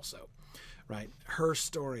also, right? Her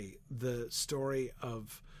story, the story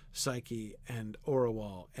of Psyche and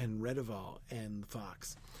Orual and Redival and the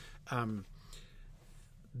fox,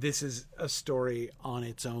 this is a story on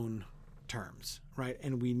its own terms, right?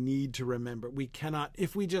 And we need to remember, we cannot,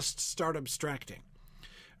 if we just start abstracting,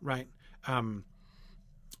 right?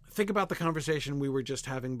 Think about the conversation we were just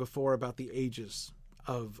having before about the ages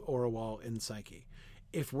of Orual and Psyche.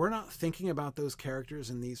 If we're not thinking about those characters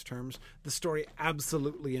in these terms, the story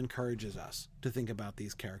absolutely encourages us to think about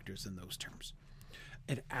these characters in those terms.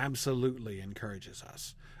 It absolutely encourages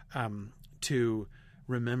us to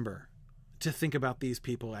remember, to think about these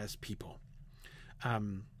people as people,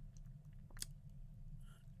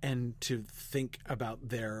 and to think about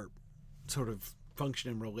their sort of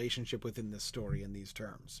function and relationship within this story in these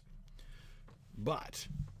terms. But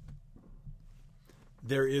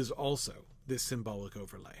there is also this symbolic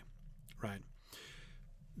overlay, right?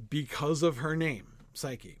 Because of her name,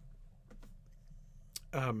 Psyche,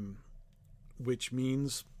 which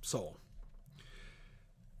means soul.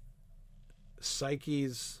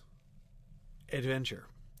 Psyche's adventure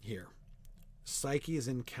here, Psyche's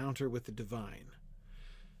encounter with the divine,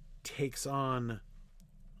 takes on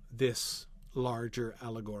this larger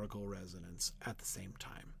allegorical resonance at the same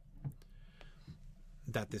time.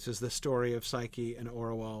 That this is the story of Psyche and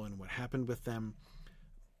Orual and what happened with them,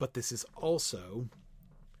 but this is also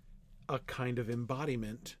a kind of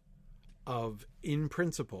embodiment of, in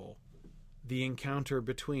principle, the encounter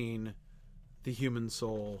between the human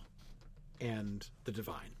soul and the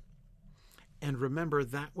divine. And remember,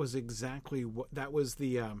 that was exactly what that was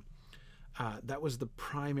the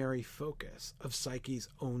primary focus of Psyche's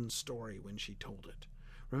own story when she told it.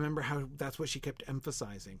 Remember how that's what she kept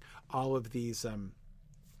emphasizing, all of these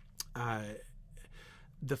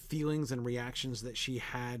the feelings and reactions that she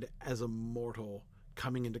had as a mortal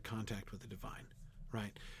coming into contact with the divine,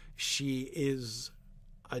 right? She is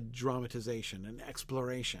a dramatization, an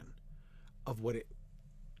exploration of what it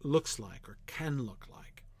looks like or can look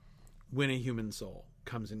like when a human soul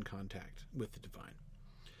comes in contact with the divine.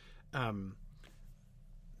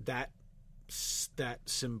 That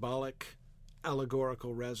symbolic,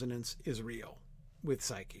 allegorical resonance is real with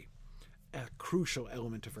Psyche, a crucial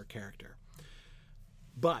element of her character.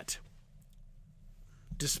 But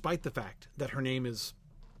despite the fact that her name is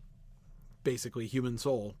basically human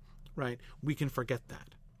soul, right, we can forget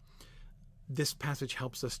that. This passage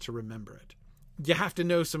helps us to remember it. You have to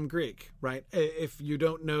know some Greek, right? If you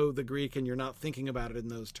don't know the Greek and you're not thinking about it in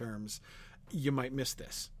those terms, you might miss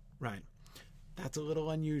this, right? That's a little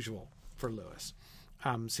unusual for Lewis.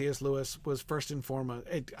 C.S. Lewis was first and foremost,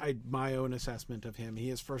 my own assessment of him, he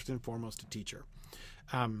is first and foremost a teacher.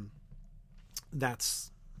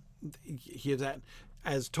 He is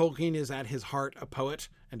as Tolkien is at his heart a poet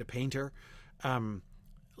and a painter,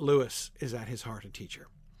 Lewis is at his heart a teacher.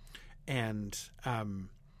 And,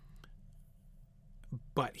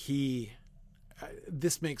 but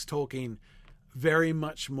this makes Tolkien very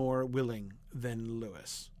much more willing than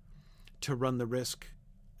Lewis to run the risk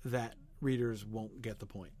that readers won't get the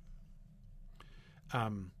point.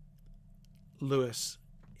 Lewis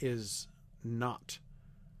is not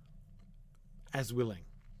as willing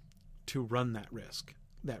to run that risk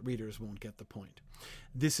that readers won't get the point.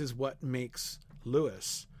 This is what makes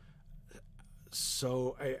Lewis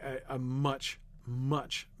so a much,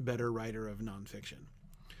 much better writer of nonfiction.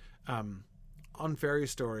 On Fairy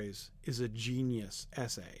Stories is a genius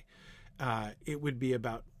essay. It would be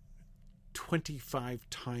about 25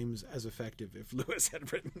 times as effective if Lewis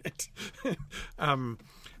had written it.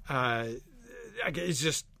 It's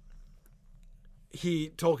just,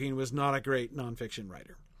 Tolkien was not a great nonfiction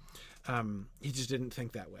writer. He just didn't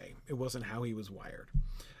think that way. It wasn't how he was wired.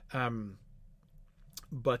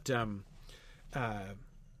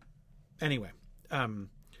 Anyway,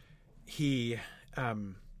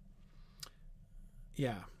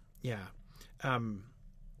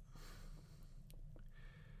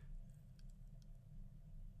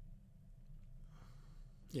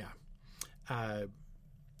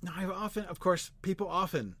 now I've often, of course, people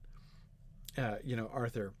often,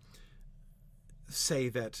 Arthur, say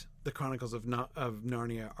that the Chronicles of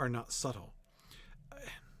Narnia are not subtle.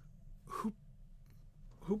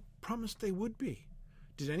 Who promised they would be?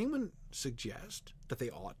 Did anyone suggest that they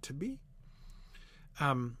ought to be?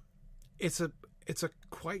 It's a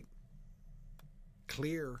quite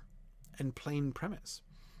clear and plain premise.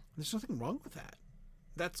 There's nothing wrong with that.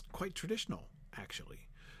 That's quite traditional, actually.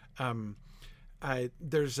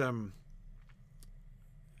 There's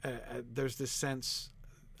this sense.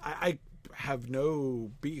 I have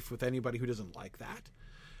no beef with anybody who doesn't like that.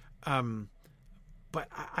 But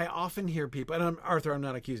I often hear people, and Arthur, I'm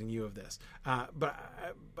not accusing you of this, but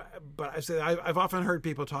I say I've often heard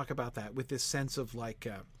people talk about that with this sense of like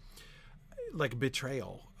like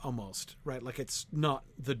betrayal almost, right? Like it's not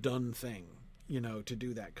the done thing, to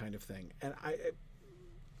do that kind of thing. And I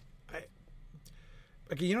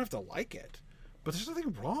like, you don't have to like it, but there's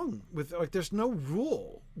nothing wrong with, like, there's no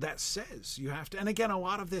rule that says you have to. And again, a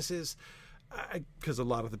lot of this is because a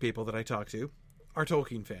lot of the people that I talk to are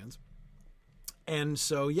Tolkien fans. And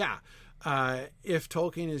so, if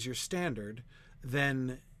Tolkien is your standard,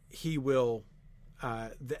 then he will,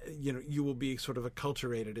 you will be sort of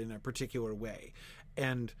acculturated in a particular way.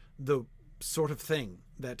 And the sort of thing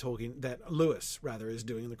that Lewis is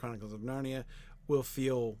doing in the Chronicles of Narnia will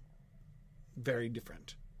feel very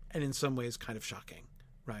different and in some ways kind of shocking,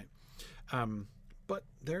 right? But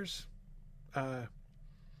there's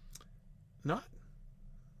not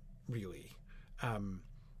really.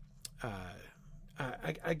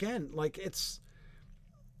 Again, like it's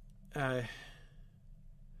I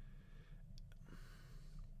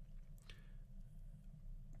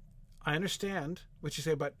understand what you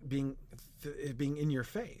say about being in your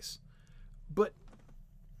face, but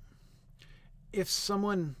if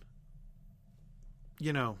someone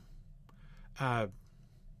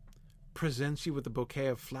presents you with a bouquet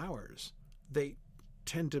of flowers, they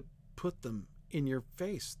tend to put them in your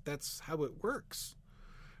face. That's how it works,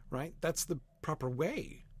 right? That's the proper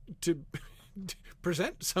way to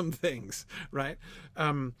present some things, right?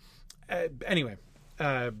 Anyway,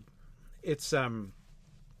 it's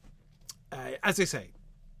as I say,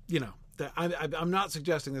 I'm not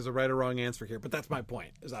suggesting there's a right or wrong answer here, but that's my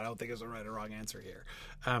point, is I don't think there's a right or wrong answer here.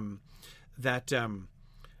 That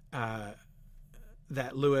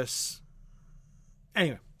Lewis,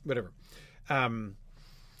 anyway, whatever.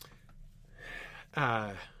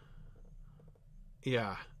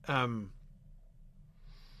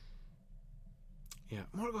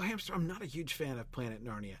 Mortal Hamster, I'm not a huge fan of Planet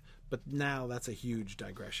Narnia, but now that's a huge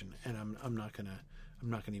digression, and I'm not gonna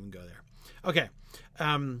even go there. Okay.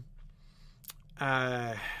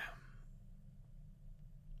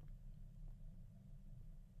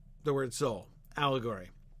 The word soul,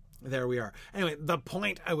 allegory. There we are. Anyway, the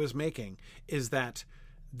point I was making is that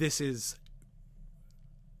this is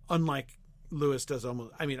unlike Lewis does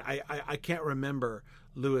almost. I mean, I can't remember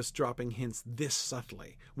Lewis dropping hints this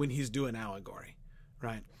subtly when he's doing allegory,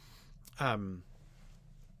 right?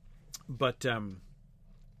 But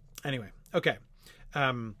anyway, okay.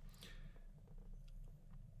 All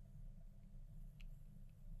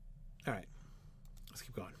right, let's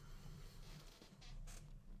keep going.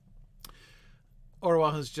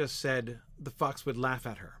 Orwell has just said the fox would laugh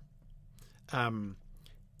at her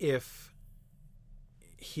if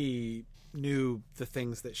he knew the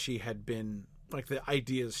things that she had been, like the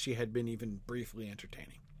ideas she had been even briefly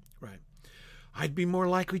entertaining, right? I'd be more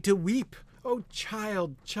likely to weep. Oh,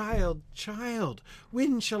 child, child, child,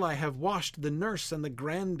 when shall I have washed the nurse and the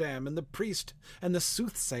grandam and the priest and the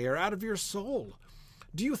soothsayer out of your soul?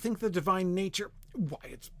 Do you think the divine nature... Why,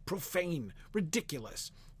 it's profane,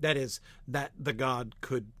 ridiculous. That is, that the god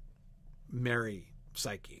could marry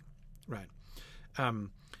Psyche, right?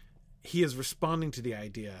 He is responding to the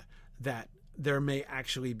idea that there may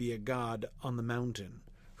actually be a god on the mountain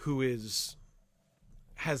who has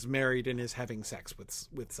married and is having sex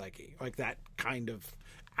with Psyche, like that kind of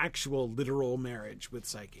actual literal marriage with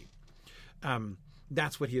Psyche.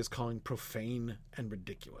 That's what he is calling profane and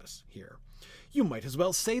ridiculous here. You might as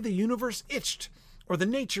well say the universe itched, or the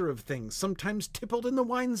nature of things sometimes tippled in the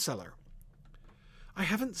wine cellar. I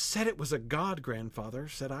haven't said it was a god, grandfather,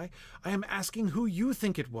 said I. I am asking who you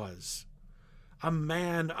think it was. A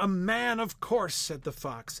man, of course, said the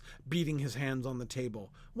fox, beating his hands on the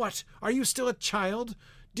table. What, are you still a child?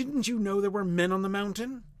 Didn't you know there were men on the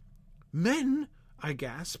mountain? Men? I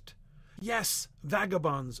gasped. Yes,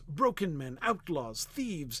 vagabonds, broken men, outlaws,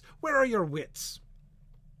 thieves. Where are your wits?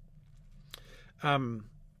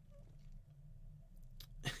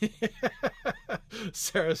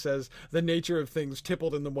 Sarah says, the nature of things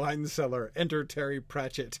tippled in the wine cellar. Enter Terry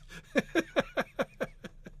Pratchett.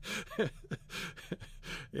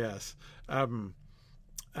 Yes.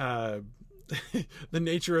 The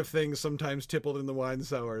nature of things sometimes tippled in the wine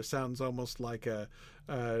cellar sounds almost like it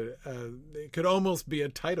could almost be a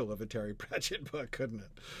title of a Terry Pratchett book, couldn't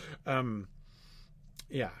it?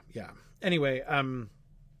 Yeah. Anyway,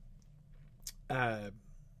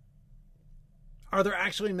 are there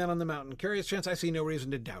actually men on the mountain? Curious chance, I see no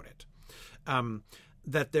reason to doubt it.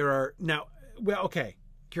 That there are now, well, okay.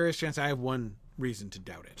 Curious chance, I have one reason to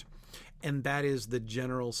doubt it. And that is the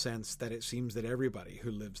general sense that it seems that everybody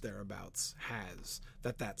who lives thereabouts has,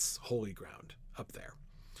 that's holy ground up there.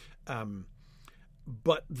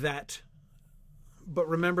 But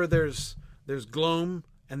remember, there's Glome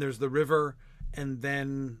and there's the river, and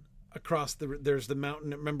then across there's the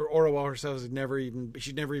mountain. Remember, Orwell herself she'd never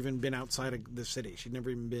even been outside of the city. She'd never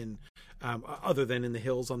even been other than in the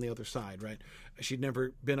hills on the other side, right? She'd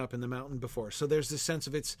never been up in the mountain before. So there's this sense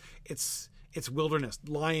of it's wilderness.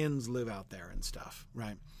 Lions live out there and stuff,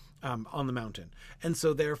 right? On the mountain. And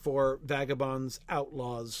so therefore vagabonds,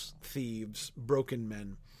 outlaws, thieves, broken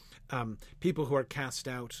men, people who are cast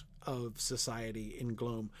out of society in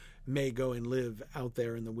Gloam may go and live out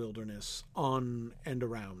there in the wilderness on and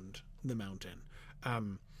around the mountain.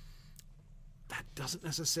 That doesn't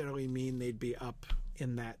necessarily mean they'd be up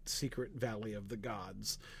in that secret valley of the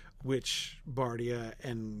gods, which Bardia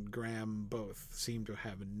and Graham both seem to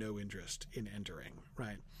have no interest in entering,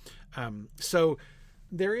 right? So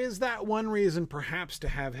there is that one reason perhaps to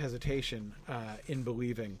have hesitation in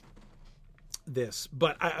believing this,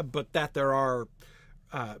 but that there are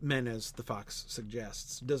men, as the Fox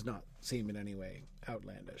suggests, does not seem in any way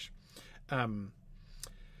outlandish.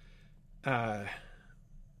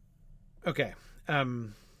 Okay.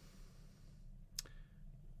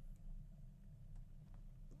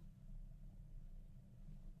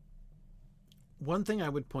 One thing I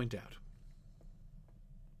would point out.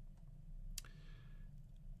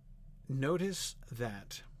 Notice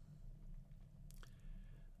that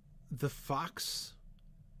the Fox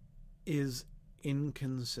is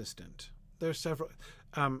inconsistent. There are several.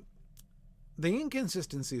 The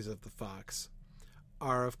inconsistencies of the Fox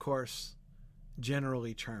are, of course,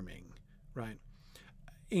 generally charming, right?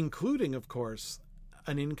 Including, of course,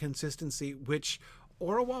 an inconsistency which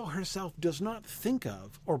Orwell herself does not think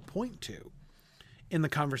of or point to in the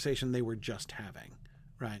conversation they were just having,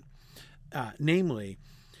 right? Namely,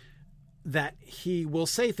 that he will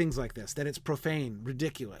say things like this, that it's profane,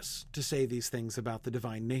 ridiculous to say these things about the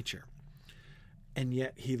divine nature. And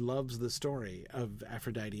yet he loves the story of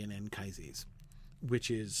Aphrodite and Anchises,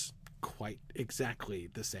 which is quite exactly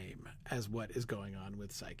the same as what is going on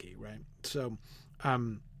with Psyche, right? So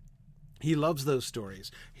he loves those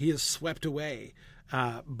stories. He is swept away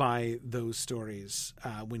by those stories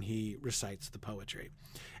when he recites the poetry.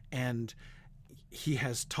 And he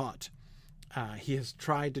has taught, he has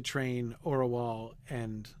tried to train Orual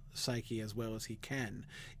and Psyche as well as he can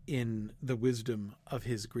in the wisdom of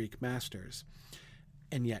his Greek masters.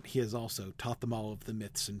 And yet he has also taught them all of the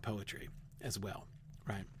myths and poetry as well,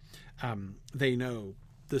 right? They know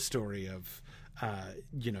the story of,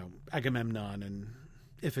 Agamemnon and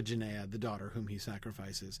Iphigenia, the daughter whom he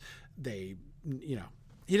sacrifices. He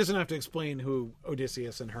doesn't have to explain who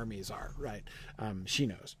Odysseus and Hermes are, right? She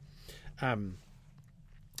knows.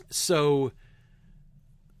 So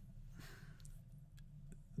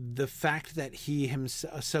the fact that he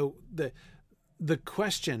himself, so the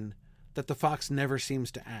question that the Fox never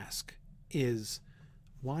seems to ask is,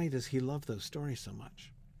 why does he love those stories so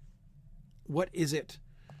much? What is it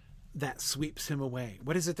that sweeps him away?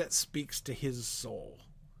 What is it that speaks to his soul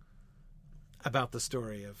about the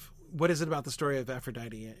story of, what is it about the story of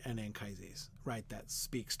Aphrodite and Anchises, right, that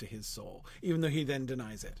speaks to his soul, even though he then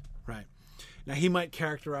denies it, right? Now, he might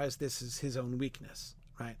characterize this as his own weakness,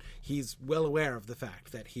 right? He's well aware of the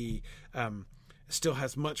fact that he still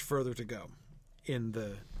has much further to go in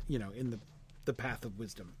the path of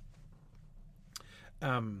wisdom.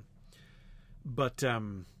 But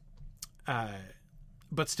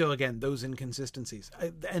still, again, those inconsistencies,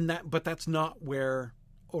 but that's not where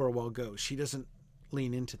Orual goes. She doesn't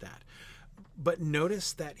lean into that. But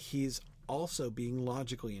notice that he's also being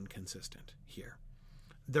logically inconsistent here.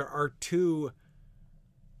 There are two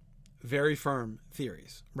very firm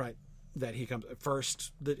theories, right? That he comes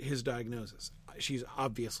first, that his diagnosis, she's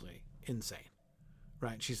obviously insane,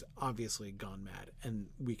 right? She's obviously gone mad, and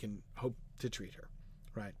we can hope to treat her,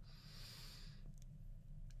 right?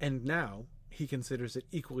 And now he considers it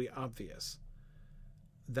equally obvious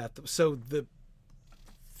that the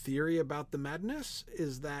theory about the madness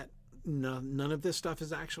is that none of this stuff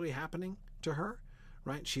is actually happening to her,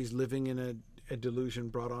 right? She's living in a delusion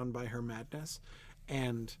brought on by her madness.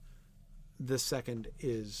 And the second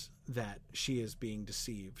is that she is being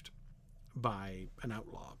deceived by an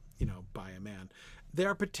outlaw, by a man.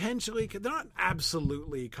 They're not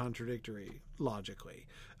absolutely contradictory logically.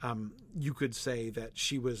 You could say that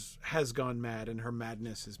she has gone mad and her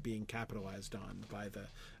madness is being capitalized on by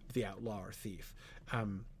the outlaw or thief.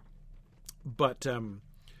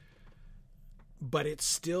 But it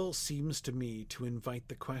still seems to me to invite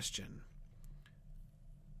the question,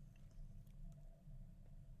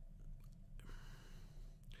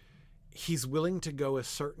 he's willing to go a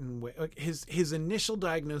certain way. Like his initial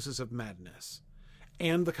diagnosis of madness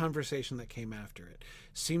and the conversation that came after it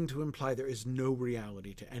seem to imply there is no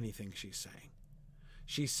reality to anything she's saying.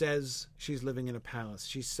 She says she's living in a palace.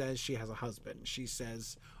 She says she has a husband. She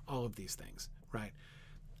says all of these things, right?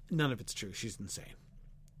 None of it's true. She's insane,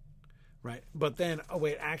 right? But then, oh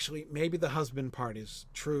wait, actually, maybe the husband part is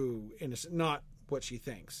true, not what she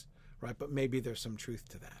thinks, right? But maybe there's some truth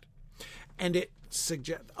to that. And it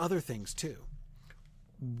suggests other things too.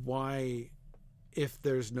 Why, if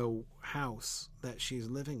there's no house that she's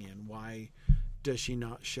living in, why does she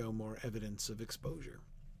not show more evidence of exposure?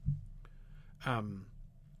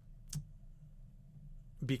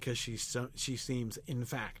 Because she seems, in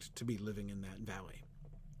fact, to be living in that valley,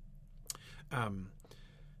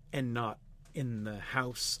 and not in the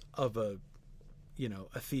house of a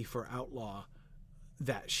thief or outlaw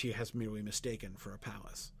that she has merely mistaken for a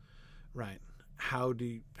palace, right? How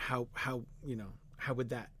would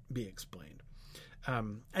that be explained?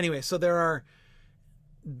 Anyway, so there are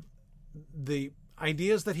the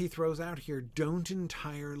ideas that he throws out here don't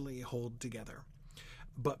entirely hold together,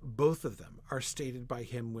 but both of them are stated by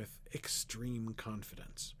him with extreme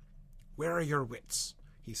confidence. "Where are your wits?"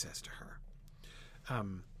 he says to her.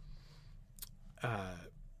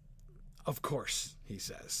 Of course, he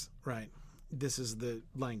says, right? This is the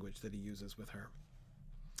language that he uses with her.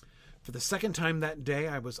 "For the second time that day,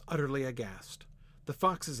 I was utterly aghast. The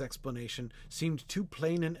fox's explanation seemed too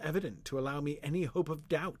plain and evident to allow me any hope of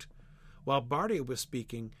doubt. While Bardia was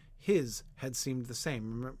speaking, his had seemed the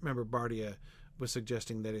same." Remember, Bardia was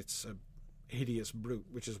suggesting that it's a hideous brute,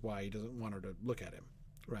 which is why he doesn't want her to look at him,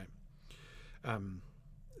 right?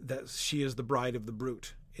 That she is the bride of the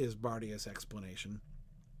brute is Bardia's explanation.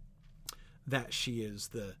 That she is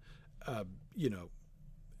the,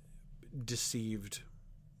 deceived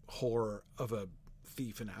whore of a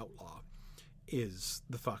thief and outlaw is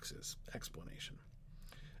the fox's explanation.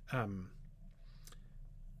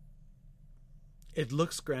 "It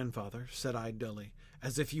looks, grandfather," said I dully,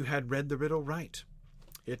 "as if you had read the riddle right."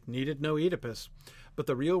 "It needed no Oedipus, but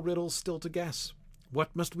the real riddle's still to guess.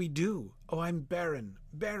 What must we do? Oh, I'm barren,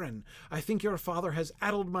 barren. I think your father has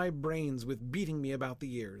addled my brains with beating me about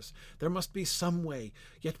the ears. There must be some way,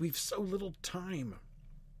 yet we've so little time."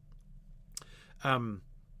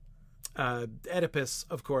 Oedipus,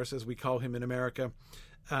 of course, as we call him in America,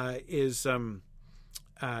 is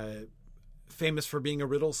famous for being a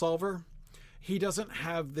riddle solver. He doesn't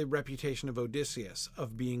have the reputation of Odysseus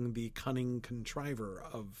of being the cunning contriver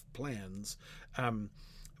of plans,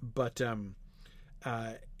 but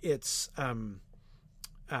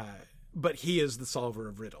he is the solver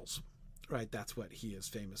of riddles, right? That's what he is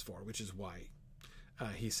famous for, which is why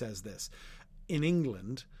he says this. In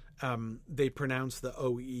England, they pronounce the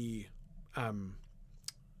OE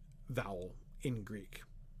vowel in Greek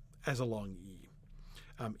as a long E.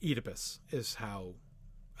 Oedipus is how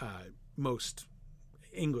most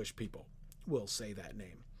English people will say that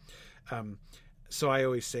name. So I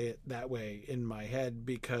always say it that way in my head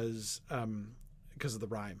because of the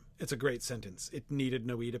rhyme. It's a great sentence. "It needed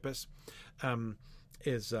no Oedipus."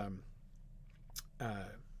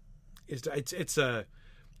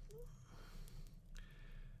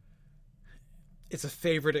 It's a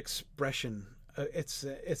favorite expression. It's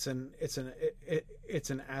an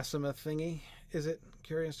asima thingy. Is it?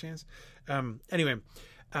 Curious Chance. Anyway.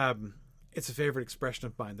 It's a favorite expression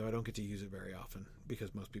of mine, though I don't get to use it very often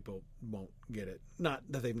because most people won't get it. Not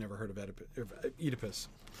that they've never heard of Oedipus,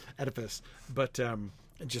 but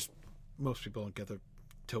just most people don't get the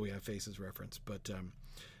 "till we have faces" reference. But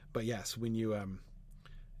yes, when you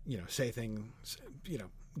say things,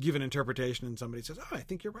 give an interpretation, and somebody says, "Oh, I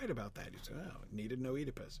think you're right about that," you say, "Oh, it needed no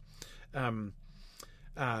Oedipus."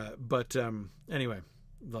 Anyway,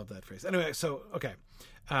 love that phrase. Anyway, so okay.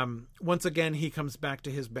 Once again, he comes back to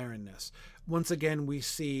his barrenness. Once again, we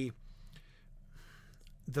see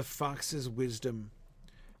the fox's wisdom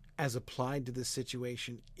as applied to the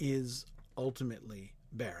situation is ultimately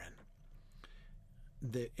barren.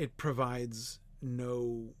 It provides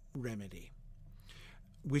no remedy,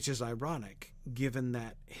 which is ironic given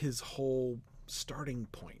that his whole starting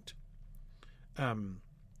point,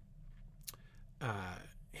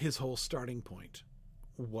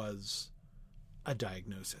 was a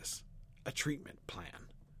diagnosis, a treatment plan,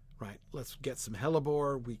 right? Let's get some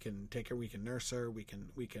hellebore. We can take her. We can nurse her. We'll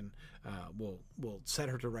set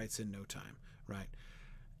her to rights in no time, right?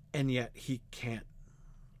 And yet he can't.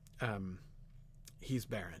 He's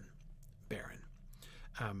barren.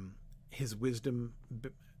 His wisdom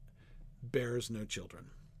bears no children.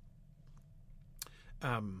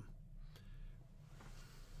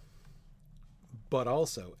 But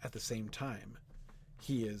also at the same time,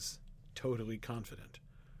 he is totally confident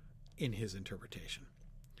in his interpretation,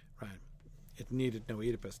 right? It needed no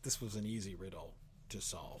Oedipus. This was an easy riddle to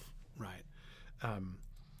solve, right?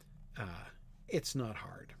 It's not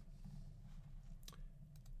hard.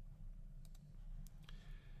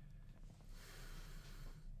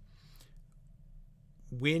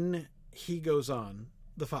 When he goes on,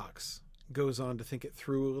 the fox goes on to think it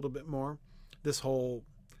through a little bit more, this whole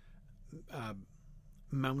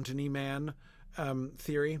mountainy man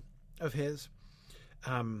theory of his,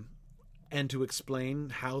 and to explain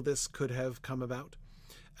how this could have come about,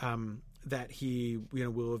 that he,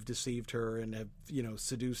 will have deceived her and have,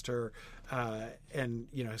 seduced her, and,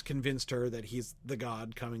 has convinced her that he's the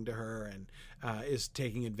god coming to her, and is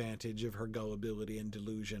taking advantage of her gullibility and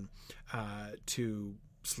delusion to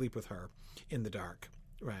sleep with her in the dark,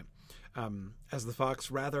 right? As the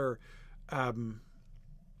fox rather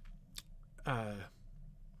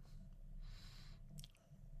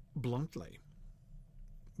bluntly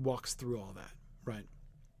walks through all that, right?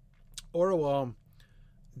 Orual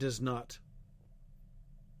does not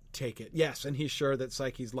take it. Yes, and he's sure that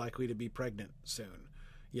Psyche's likely to be pregnant soon.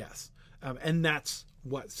 Yes. And that's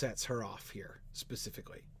what sets her off here,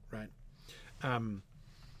 specifically, right?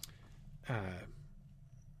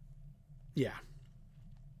 Yeah.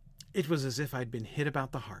 It was as if I'd been hit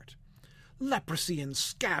about the heart. Leprosy and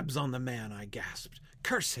scabs on the man, I gasped.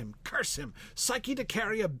 Curse him, curse him. Psyche to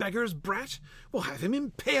carry a beggar's brat? We'll have him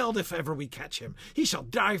impaled if ever we catch him. He shall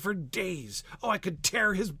die for days. Oh, I could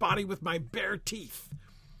tear his body with my bare teeth.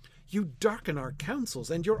 You darken our counsels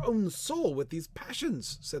and your own soul with these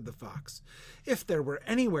passions, said the fox. If there were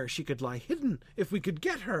anywhere she could lie hidden, if we could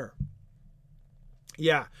get her.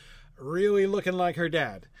 Yeah, really looking like her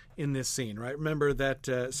dad in this scene, right? Remember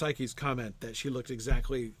that Psyche's comment that she looked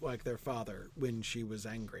exactly like their father when she was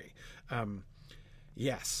angry.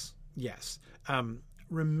 Yes.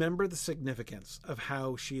 Remember the significance of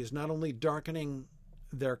how she is not only darkening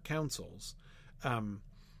their counsels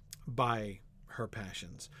by her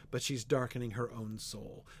passions, but she's darkening her own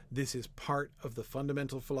soul. This is part of the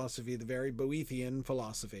fundamental philosophy, the very Boethian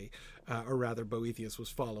philosophy, or rather Boethius was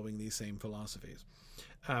following these same philosophies,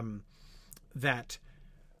 that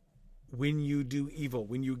when you do evil,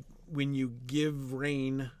 when you give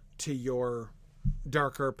rein to your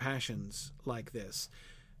darker passions like this,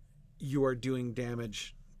 you are doing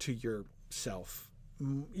damage to yourself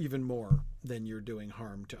even more than you're doing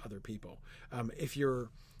harm to other people. If you're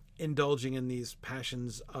indulging in these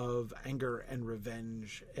passions of anger and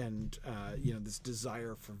revenge and this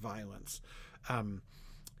desire for violence,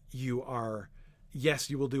 you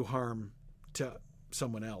will do harm to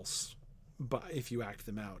someone else, but if you act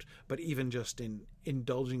them out. But even just in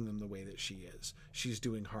indulging them the way that she is, she's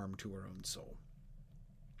doing harm to her own soul.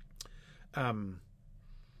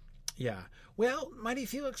 Yeah. Well, Mighty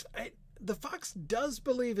Felix, the fox does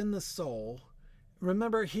believe in the soul.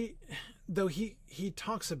 Remember, he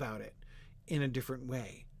talks about it in a different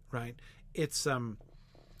way, right? It's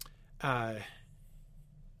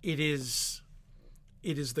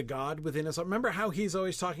it is the God within us all. Remember how he's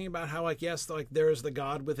always talking about how, there is the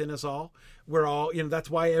God within us all. We're all, that's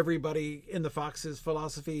why everybody in the Fox's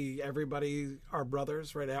philosophy, everybody are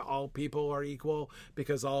brothers, right? All people are equal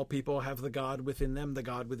because all people have the God within them, the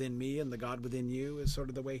God within me and the God within you is sort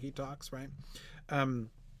of the way he talks, right?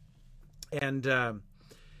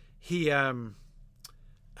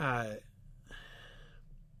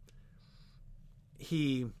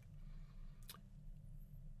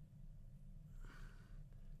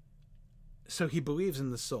 So he believes in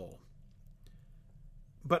the soul.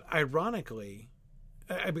 But ironically,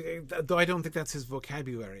 though I don't think that's his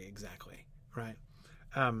vocabulary exactly, right?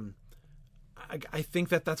 I think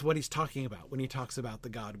that's what he's talking about when he talks about the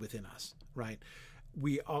God within us, right?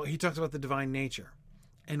 He talks about the divine nature,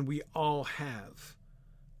 and we all have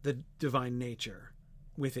the divine nature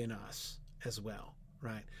within us as well,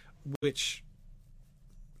 right? Which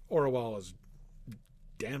Orual is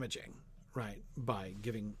damaging, right, by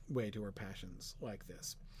giving way to her passions like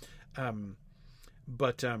this.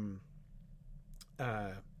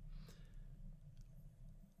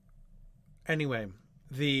 Anyway,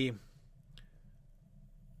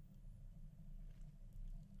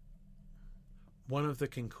 one of the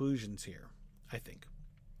conclusions here, I think,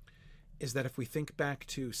 is that if we think back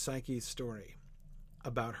to Psyche's story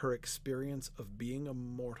about her experience of being a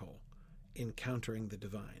mortal encountering the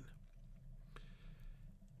divine,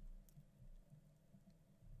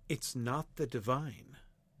 it's not the divine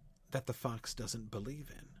that the fox doesn't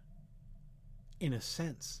believe in. In a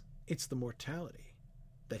sense, it's the mortality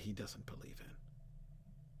that he doesn't believe in.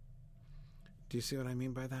 Do you see what I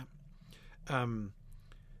mean by that?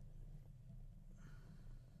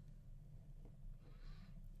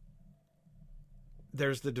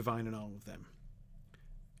 There's the divine in all of them.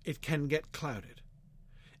 It can get clouded.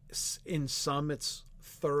 In some, it's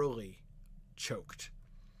thoroughly choked,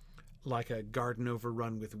 like a garden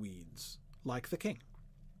overrun with weeds, like the king.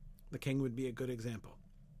 The king would be a good example.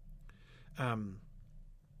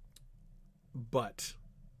 But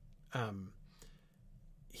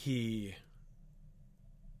he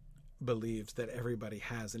believes that everybody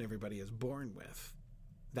has and everybody is born with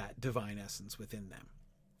that divine essence within them.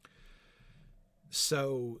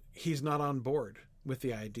 So he's not on board with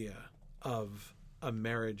the idea of a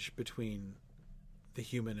marriage between the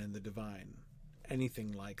human and the divine,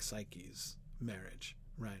 anything like Psyche's marriage,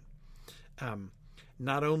 right?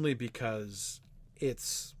 Not only because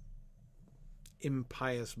it's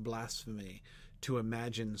impious blasphemy to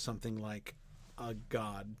imagine something like a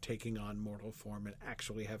god taking on mortal form and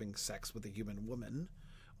actually having sex with a human woman,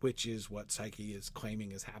 which is what Psyche is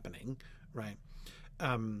claiming is happening, right?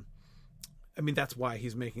 I mean, that's why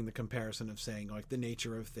he's making the comparison of saying, like, the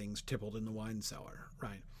nature of things tippled in the wine cellar,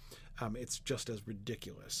 right? It's just as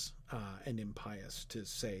ridiculous and impious to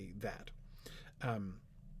say that.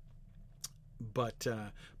 But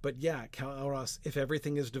yeah, Kalros, if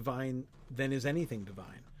everything is divine, then is anything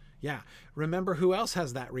divine? Yeah. Remember who else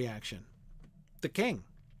has that reaction? The king,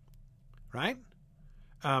 right?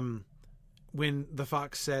 When the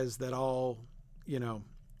fox says that all,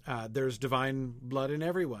 there's divine blood in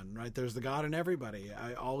everyone, right? There's the God in everybody.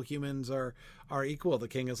 All humans are equal. The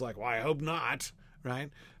king is like, well, I hope not, right?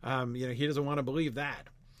 He doesn't want to believe that.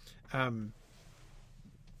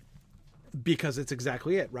 Because it's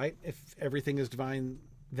exactly it, right? If everything is divine,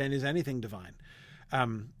 then is anything divine?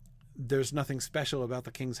 There's nothing special about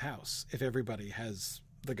the king's house if everybody has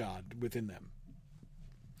the God within them.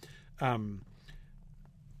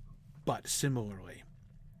 But similarly,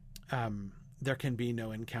 there can be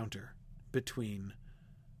no encounter between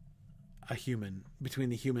the human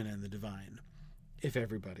and the divine if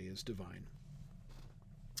everybody is divine.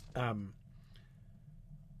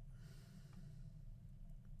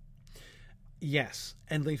 Yes,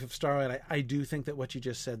 and Leaf of Starlight, I do think that what you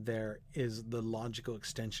just said there is the logical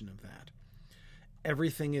extension of that.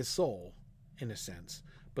 Everything is soul, in a sense,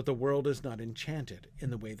 but the world is not enchanted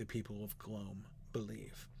in the way the people of Gloam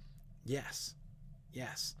believe. Yes.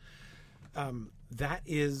 That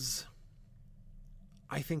is,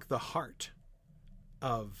 I think, the heart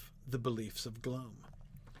of the beliefs of Gloam,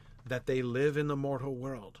 that they live in the mortal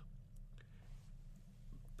world,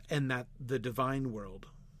 and that the divine world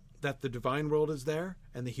is there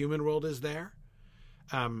and the human world is there,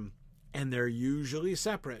 and they're usually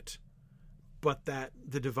separate, but that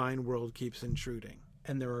the divine world keeps intruding.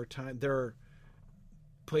 And there are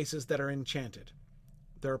places that are enchanted.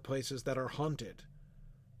 There are places that are haunted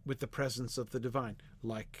with the presence of the divine,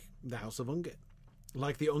 like the House of Ungit,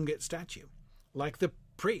 like the Ungit statue, like the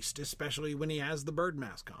priest, especially when he has the bird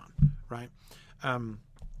mask on, right?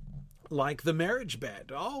 Like the marriage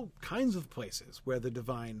bed, all kinds of places where the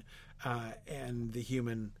divine and the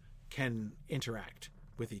human can interact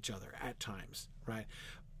with each other at times, right?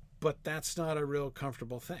 But that's not a real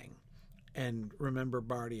comfortable thing. And remember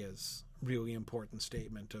Bardia's really important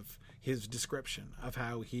statement of his description of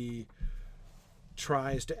how he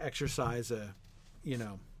tries to exercise a,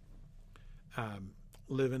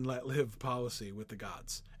 live and let live policy with the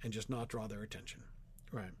gods and just not draw their attention,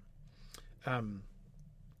 right?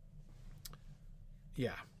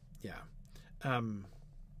 Yeah.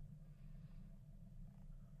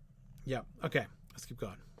 Okay, let's keep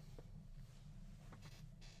going.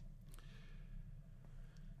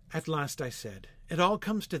 At last I said, "It all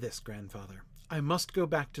comes to this, grandfather. I must go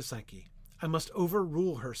back to Psyche. I must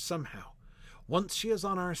overrule her somehow. Once she is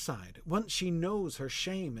on our side, once she knows her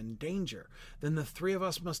shame and danger, then the three of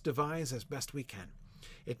us must devise as best we can.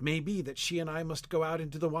 It may be that she and I must go out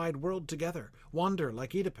into the wide world together, wander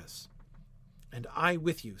like Oedipus." "And I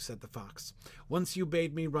with you," said the fox. "Once you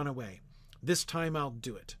bade me run away. This time I'll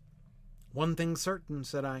do it." "One thing certain,"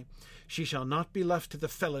 said I. "She shall not be left to the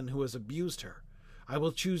felon who has abused her. I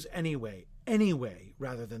will choose any way,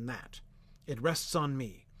 rather than that. It rests on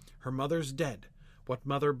me. Her mother's dead. What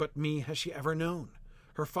mother but me has she ever known?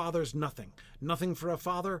 Her father's nothing for a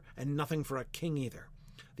father, and nothing for a king either.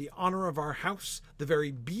 The honor of our house, the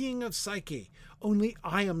very being of Psyche, only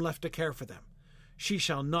I am left to care for them. She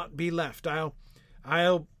shall not be left. I'll...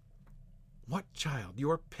 What, child? You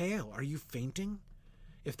are pale. Are you fainting?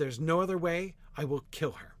 If there's no other way, I will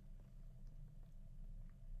kill her."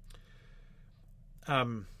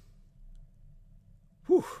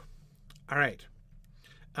 Whew. All right.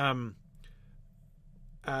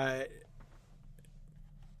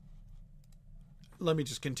 Let me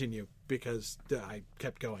just continue because I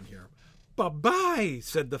kept going here. "Bye-bye,"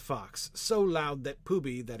 said the fox, so loud that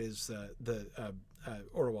Pooby, that is the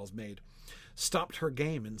Orwell's maid, stopped her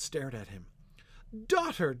game and stared at him.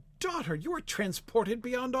 Daughter, daughter, you are transported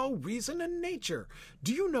beyond all reason and nature.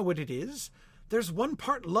 Do you know what it is? There's 1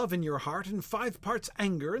 part love in your heart and 5 parts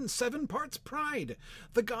anger and 7 parts pride.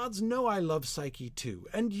 The gods know I love Psyche too,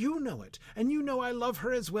 and you know it, and you know I love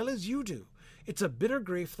her as well as you do. It's a bitter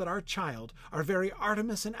grief that our child, our very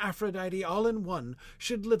Artemis and Aphrodite all in one,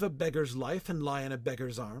 should live a beggar's life and lie in a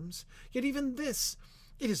beggar's arms. Yet even this,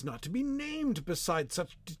 it is not to be named beside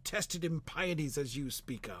such detested impieties as you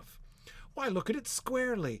speak of. Why, look at it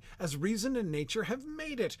squarely, as reason and nature have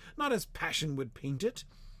made it, not as passion would paint it.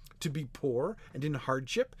 To be poor and in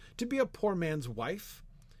hardship, to be a poor man's wife.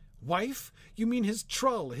 Wife? You mean his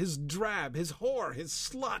trull, his drab, his whore, his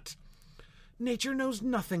slut. Nature knows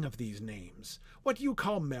nothing of these names. What you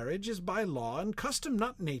call marriage is by law and custom,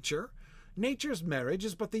 not nature. Nature's marriage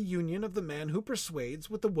is but the union of the man who persuades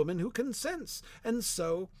with the woman who consents, and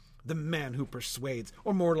so the man who persuades,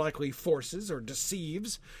 or more likely forces or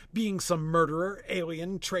deceives, being some murderer,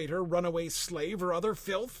 alien, traitor, runaway slave, or other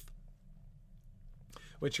filth.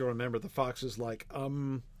 Which you'll remember the fox is like,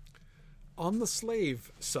 on the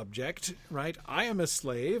slave subject, right? I am a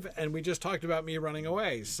slave, and we just talked about me running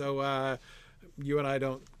away. So you and I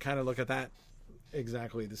don't kind of look at that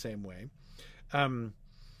exactly the same way.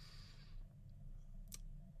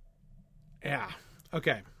 Yeah.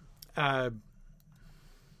 Okay.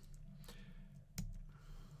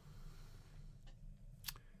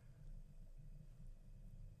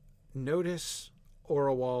 Notice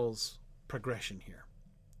Orwell's progression here,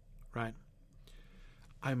 right?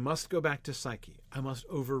 I must go back to Psyche. I must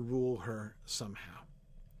overrule her somehow.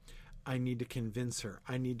 I need to convince her.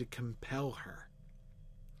 I need to compel her.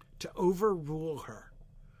 To overrule her,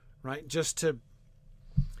 right? Just to,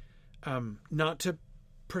 not to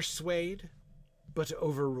persuade, but to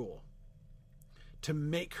overrule. To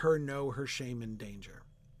make her know her shame and danger.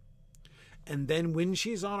 And then when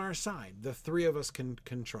she's on our side, the 3 of us can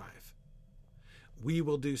contrive. We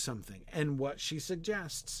will do something. And what she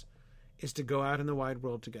suggests is to go out in the wide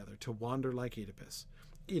world together, to wander like Oedipus.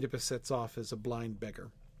 Oedipus sets off as a blind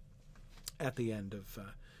beggar at the end of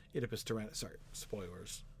Oedipus Tyrannus. Sorry,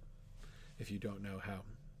 spoilers, if you don't know how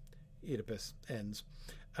Oedipus ends.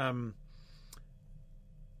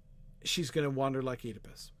 She's going to wander like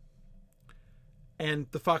Oedipus. And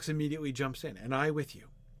the fox immediately jumps in, and I with you.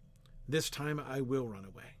 This time I will run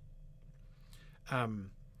away.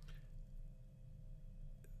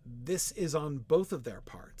 This is on both of their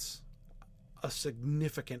parts a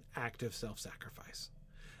significant act of self-sacrifice.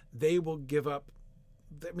 They will give up.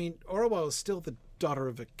 I mean, Orwell is still the daughter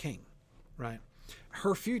of a king, right?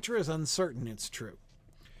 Her future is uncertain, it's true.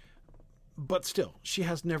 But still, she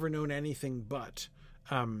has never known anything but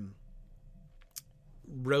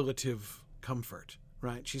relative comfort,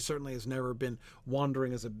 right? She certainly has never been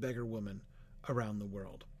wandering as a beggar woman around the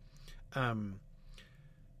world.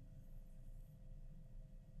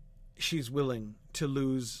 She's willing to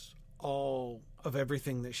lose all of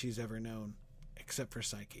everything that she's ever known except for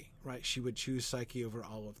Psyche, right? She would choose Psyche over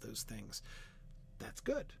all of those things. That's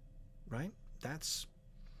good, right? That's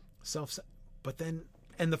but then,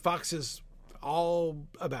 and the fox is all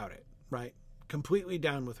about it, right? Completely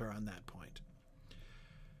down with her on that point.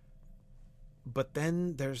 But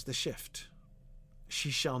then there's the shift. She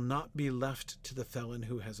shall not be left to the felon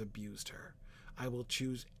who has abused her. I will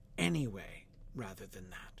choose any way rather than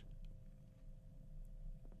that.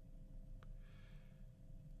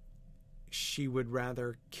 She would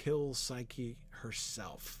rather kill Psyche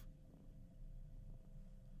herself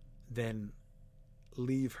than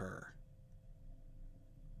leave her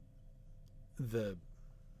the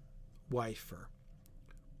wife or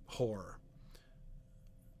whore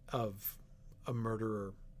of a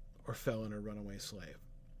murderer or felon or runaway slave.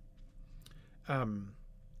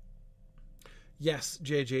 Yes,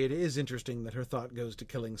 JJ, it is interesting that her thought goes to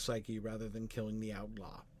killing Psyche rather than killing the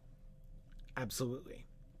outlaw. Absolutely.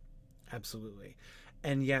 Absolutely.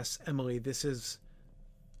 And yes, Emily, this is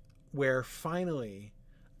where finally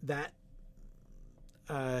that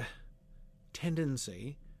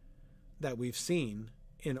tendency that we've seen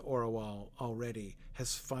in Orwell already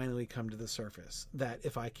has finally come to the surface, that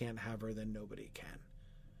if I can't have her, then nobody can.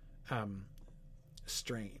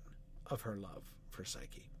 Strain of her love for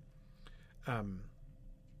Psyche.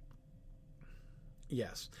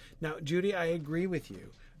 Yes. Now, Judy, I agree with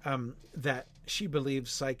you that she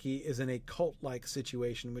believes Psyche is in a cult-like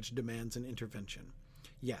situation which demands an intervention.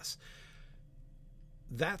 Yes.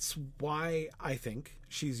 That's why I think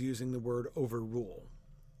she's using the word overrule.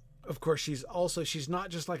 Of course, she's not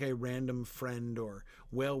just like a random friend or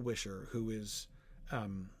well-wisher who is,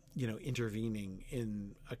 intervening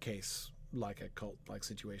in a case like a cult-like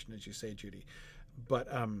situation, as you say, Judy. But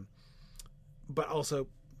also,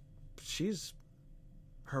 she's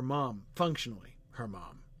her mom, functionally her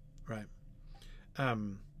mom, right?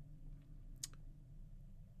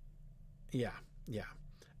 Yeah.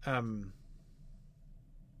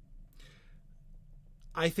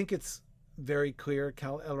 I think it's very clear,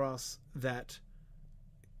 Cal Elros, that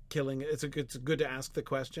killing, it's good to ask the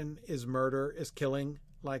question, is killing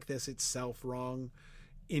like this itself wrong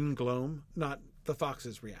in Gloam? Not the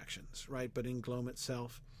Fox's reactions, right? But in Gloam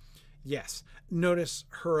itself. Yes. Notice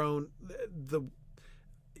her own,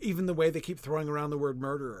 even the way they keep throwing around the word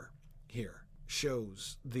murderer here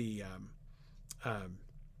shows the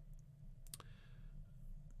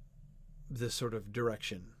sort of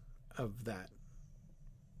direction of that,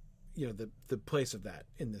 the place of that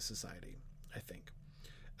in this society, I think.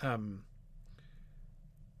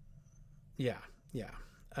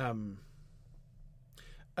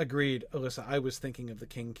 Agreed, Alyssa. I was thinking of the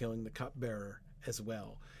king killing the cupbearer as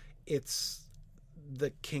well. It's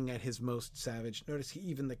the king at his most savage. Notice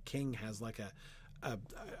even the king has like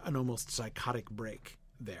an almost psychotic break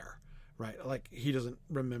there, right? Like he doesn't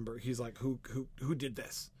remember. He's like, who did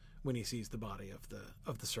this, when he sees the body of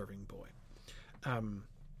the serving boy.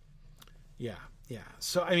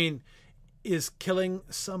 So I mean, is killing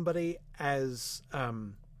somebody as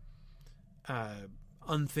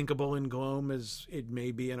unthinkable in Gloam as it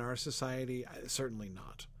may be in our society? Certainly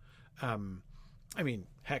not. I mean,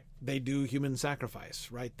 heck, they do human sacrifice,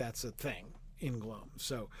 right? That's a thing in Gloam.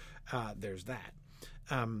 So there's that.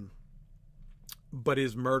 But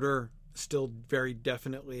is murder still very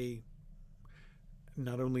definitely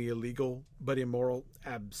not only illegal, but immoral?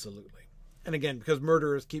 Absolutely. And again, because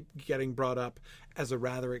murderers keep getting brought up as a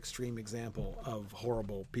rather extreme example of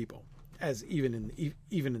horrible people, as even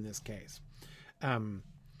in this case.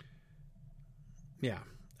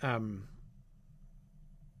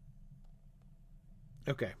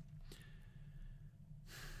 Okay.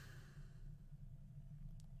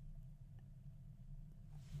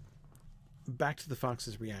 Back to the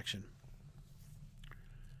Fox's reaction.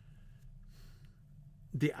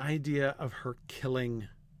 The idea of her killing...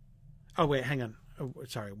 Oh, wait, hang on. Oh,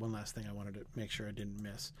 sorry, one last thing I wanted to make sure I didn't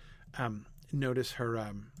miss. Notice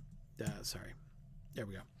her... sorry. There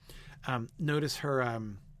we go. Notice her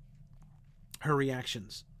her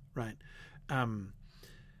reactions, right?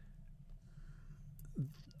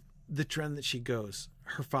 The trend that she goes.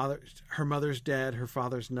 Her mother's dead, her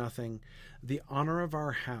father's nothing. The honor of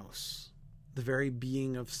our house, the very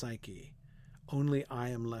being of Psyche, only I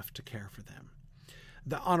am left to care for them.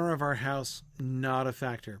 The honor of our house, not a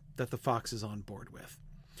factor that the Fox is on board with.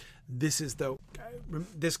 This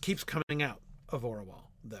keeps coming out of Orwell,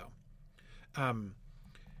 though.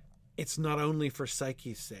 It's not only for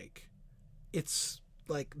Psyche's sake. It's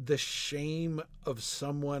like the shame of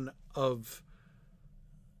someone of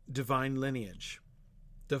divine lineage,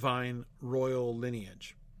 divine royal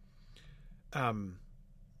lineage,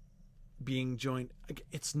 being joined.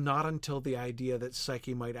 It's not until the idea that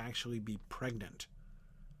Psyche might actually be pregnant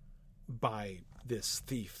by this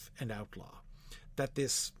thief and outlaw that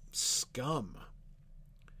this scum,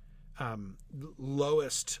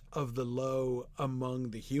 lowest of the low among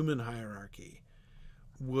the human hierarchy,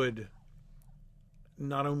 would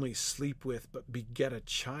not only sleep with but beget a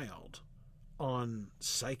child on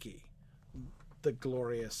Psyche, the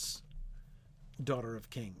glorious daughter of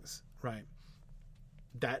kings, right?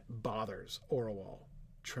 That bothers Orwell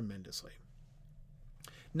tremendously.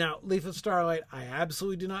 Now, Leaf of Starlight, I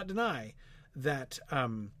absolutely do not deny that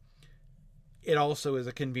it also is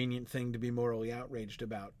a convenient thing to be morally outraged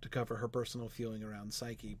about, to cover her personal feeling around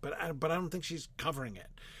Psyche. But I don't think she's covering it.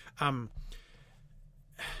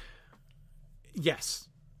 Yes.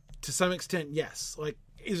 To some extent, yes. Like,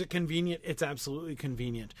 is it convenient? It's absolutely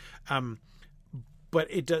convenient. But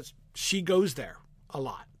it does. She goes there a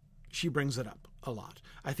lot. She brings it up a lot.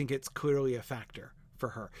 I think it's clearly a factor for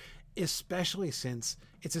her, especially since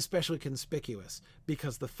it's especially conspicuous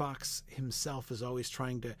because the Fox himself is always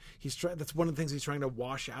trying to, that's one of the things he's trying to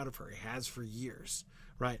wash out of her. He has for years,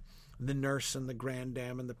 right? The nurse and the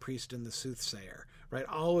grandam and the priest and the soothsayer, right?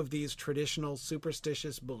 All of these traditional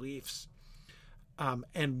superstitious beliefs,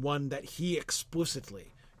 and one that he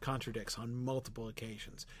explicitly contradicts on multiple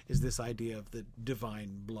occasions is this idea of the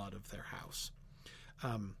divine blood of their house.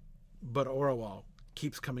 But Orwell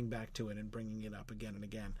keeps coming back to it and bringing it up again and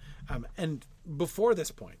again. And before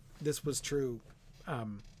this point, this was true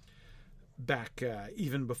back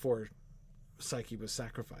even before Psyche was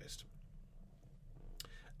sacrificed.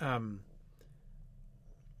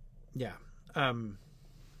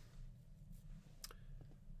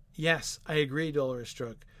 Yes, I agree, Dolores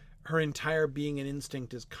Stroke. Her entire being and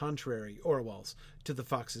instinct is contrary, Orwell's, to the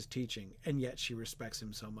fox's teaching, and yet she respects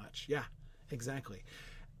him so much. Yeah, exactly.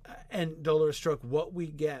 And Dolores Stroke, what we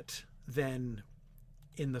get then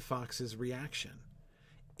in the fox's reaction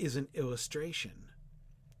is an illustration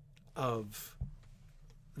of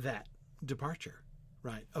that departure,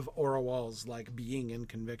 right? Of Orwell's like being and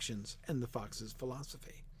convictions and the fox's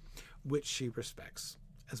philosophy, which she respects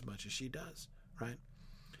as much as she does, right?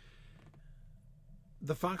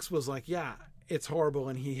 The fox was like, yeah, it's horrible,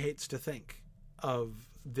 and he hates to think of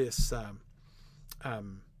this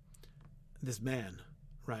this man,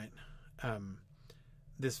 right?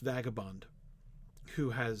 This vagabond who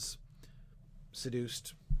has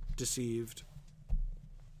seduced, deceived,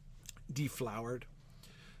 deflowered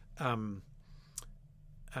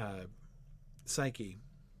Psyche.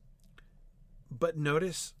 But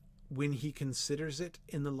notice when he considers it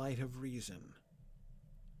in the light of reason,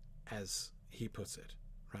 as he puts it,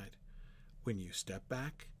 right? When you step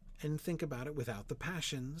back and think about it without the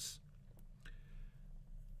passions,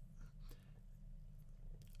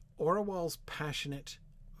 Orwell's passionate,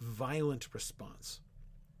 violent response,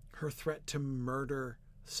 her threat to murder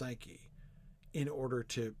Psyche in order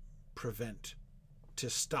to prevent, to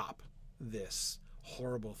stop this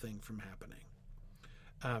horrible thing from happening,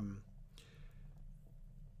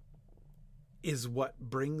 is what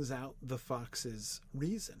brings out the fox's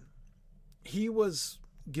reason. He was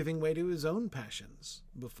giving way to his own passions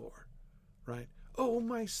before, right? Oh,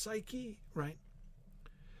 my Psyche, right?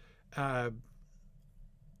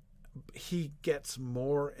 He gets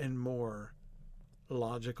more and more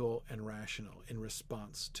logical and rational in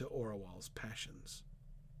response to Orwell's passions.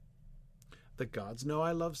 The gods know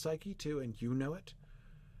I love Psyche too, and you know it.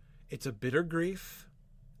 It's a bitter grief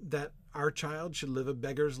that our child should live a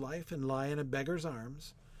beggar's life and lie in a beggar's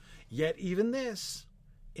arms. Yet even this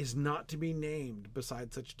is not to be named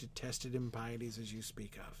beside such detested impieties as you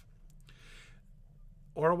speak of.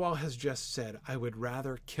 Orwell has just said, I would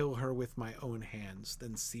rather kill her with my own hands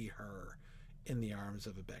than see her in the arms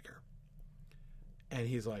of a beggar. And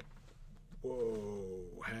he's like, whoa,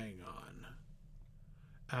 hang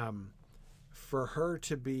on. For her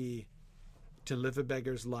to live a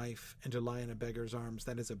beggar's life and to lie in a beggar's arms,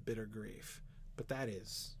 that is a bitter grief. But that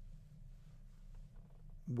is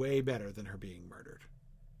way better than her being murdered.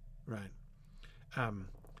 Right?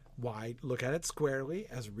 Why? Look at it squarely,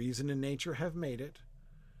 as reason and nature have made it.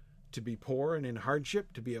 To be poor and in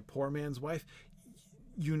hardship, to be a poor man's wife,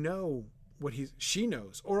 you know what she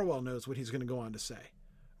knows, Orwell knows what he's going to go on to say,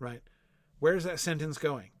 right? Where's that sentence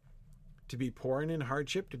going? To be poor and in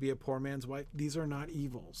hardship, to be a poor man's wife, these are not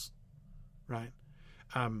evils, right?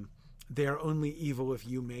 They are only evil if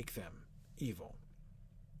you make them evil.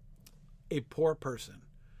 A poor person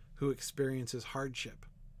who experiences hardship,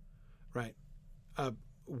 right? A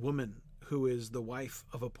woman who is the wife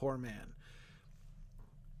of a poor man,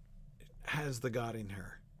 has the God in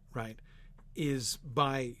her, right? Is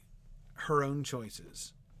by her own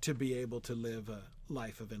choices to be able to live a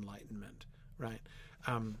life of enlightenment, right?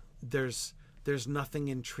 There's nothing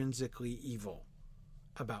intrinsically evil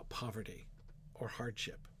about poverty or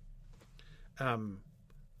hardship.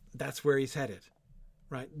 That's where he's headed,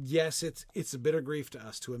 right? Yes, it's a bitter grief to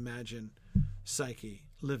us to imagine Psyche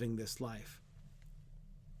living this life,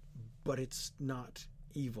 but it's not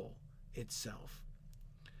evil itself.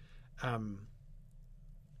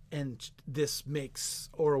 And this makes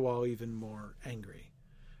Orwell even more angry,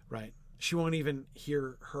 right? She won't even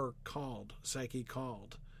hear her called, Psyche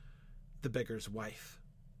called, the beggar's wife,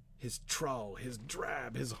 his trull, his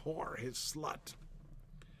drab, his whore, his slut.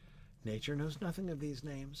 Nature knows nothing of these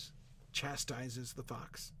names, chastises the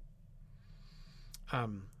fox.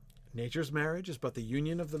 Nature's marriage is but the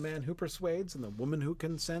union of the man who persuades and the woman who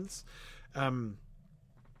consents.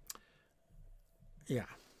 Yeah.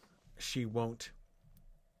 She won't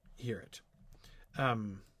hear it.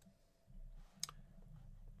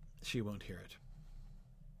 She won't hear it.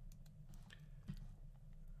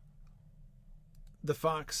 The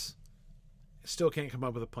fox still can't come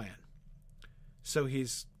up with a plan. So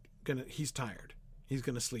he's tired. He's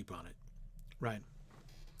gonna sleep on it. Right.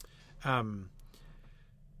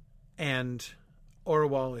 And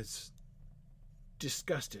Orwell is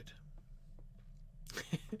disgusted.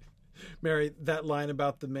 Mary, that line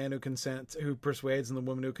about the man who persuades and the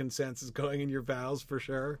woman who consents is going in your vows for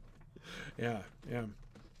sure. Yeah.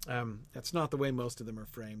 That's not the way most of them are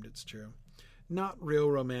framed, it's true. Not real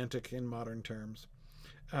romantic in modern terms.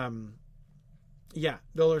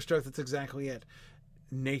 Dolores Stroke, that's exactly it.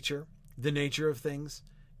 Nature, the nature of things,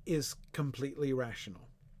 is completely rational,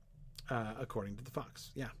 according to the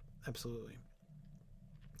fox. Yeah, absolutely.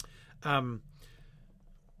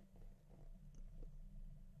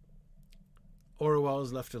 Orual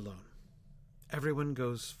is left alone. Everyone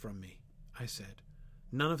goes from me, I said.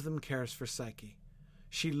 None of them cares for Psyche.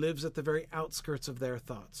 She lives at the very outskirts of their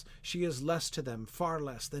thoughts. She is less to them, far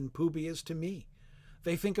less, than Pubi is to me.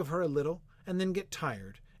 They think of her a little, and then get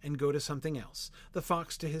tired, and go to something else, the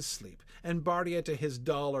fox to his sleep, and Bardia to his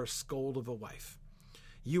dull or scold of a wife.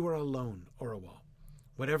 You are alone, Orual.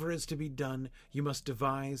 Whatever is to be done, you must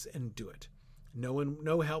devise and do it.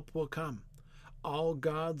 No help will come. All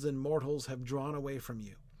gods and mortals have drawn away from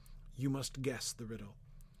you. You must guess the riddle.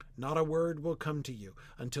 Not a word will come to you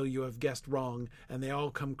until you have guessed wrong, and they all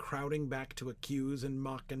come crowding back to accuse and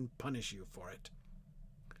mock and punish you for it.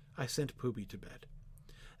 I sent Pubi to bed.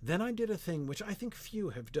 Then I did a thing which I think few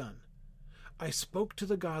have done. I spoke to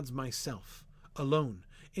the gods myself, alone,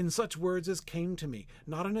 in such words as came to me,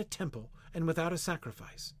 not in a temple and without a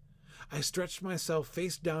sacrifice. I stretched myself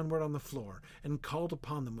face downward on the floor and called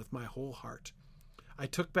upon them with my whole heart. I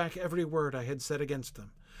took back every word I had said against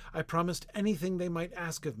them. I promised anything they might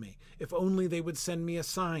ask of me, if only they would send me a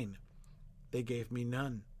sign. They gave me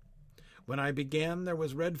none. When I began, there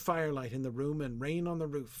was red firelight in the room and rain on the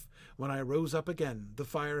roof. When I rose up again, the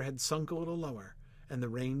fire had sunk a little lower, and the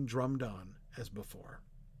rain drummed on as before.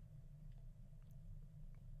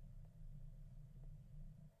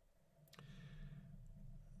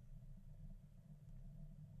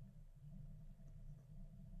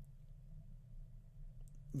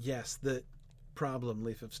 Yes, the problem,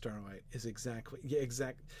 Leaf of Starlight, is exactly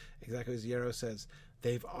as Yarrow says.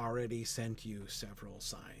 They've already sent you several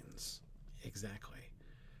signs. Exactly.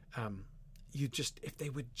 If they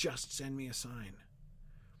would just send me a sign.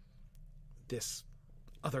 This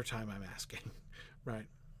other time I'm asking, right?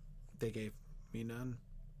 They gave me none,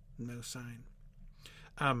 no sign.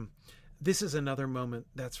 This is another moment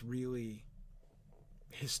that's really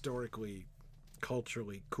historically,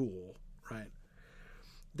 culturally cool, right?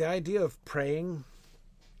 The idea of praying,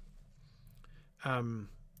 of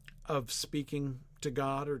speaking to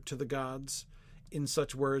God or to the gods in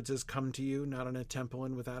such words as come to you, not in a temple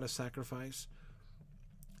and without a sacrifice,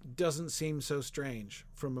 doesn't seem so strange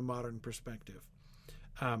from a modern perspective.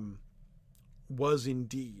 Was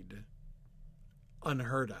indeed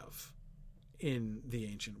unheard of in the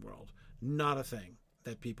ancient world. Not a thing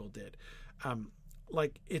that people did.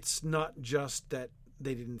 It's not just that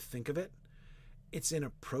they didn't think of it. It's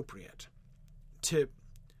inappropriate to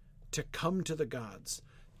come to the gods,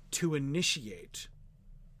 to initiate.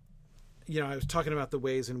 I was talking about the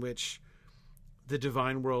ways in which the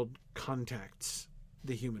divine world contacts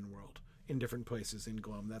the human world in different places in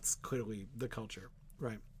Gloam. That's clearly the culture,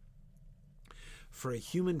 right? For a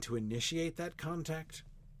human to initiate that contact,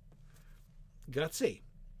 gutsy.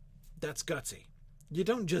 That's gutsy. You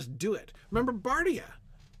don't just do it. Remember Bardia,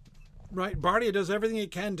 right? Bardia does everything he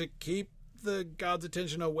can to keep the god's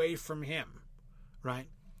attention away from him, right?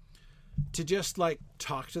 To just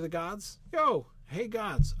talk to the gods. Yo, hey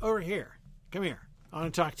gods, over here. Come here. I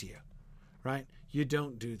want to talk to you, right? You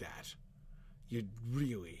don't do that. You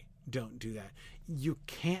really don't do that. You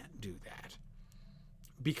can't do that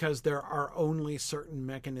because there are only certain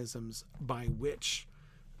mechanisms by which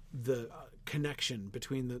the connection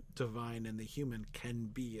between the divine and the human can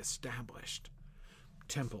be established.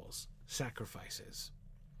 Temples, sacrifices.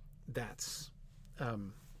 That's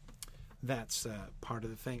part of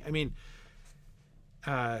the thing. I mean,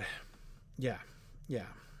 yeah.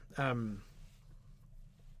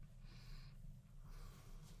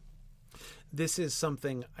 This is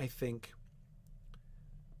something I think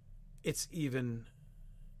it's even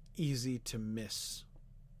easy to miss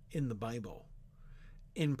in the Bible,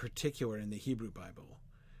 in particular in the Hebrew Bible.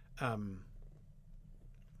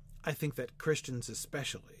 I think that Christians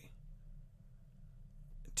especially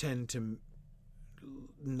tend to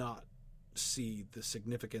not see the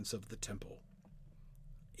significance of the temple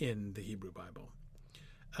in the Hebrew Bible.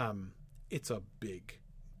 It's a big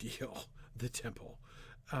deal, the temple.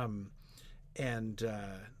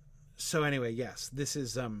 So anyway, yes, this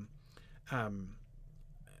is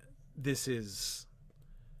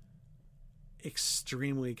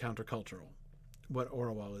extremely countercultural, what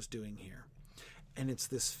Orual is doing here. And it's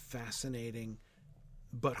this fascinating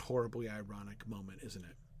but horribly ironic moment, isn't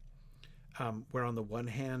it? Where on the one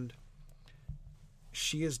hand,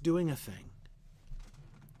 she is doing a thing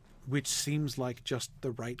which seems like just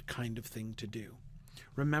the right kind of thing to do.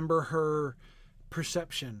 Remember her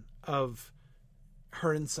perception of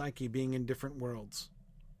her and Psyche being in different worlds,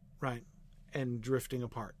 right? And drifting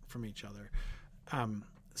apart from each other.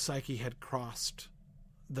 Psyche had crossed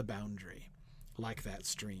the boundary, like that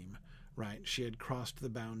stream, right? She had crossed the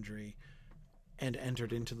boundary and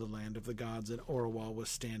entered into the land of the gods, and Orual was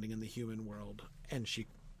standing in the human world, and she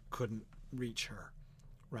couldn't reach her,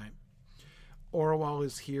 right? Orwell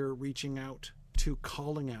is here reaching out to,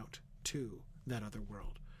 calling out to that other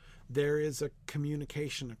world. There is a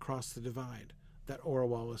communication across the divide that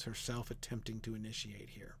Orwell is herself attempting to initiate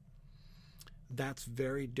here. That's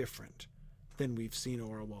very different than we've seen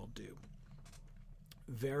Orwell do.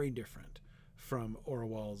 Very different from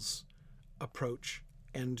Orwell's approach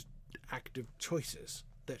and active choices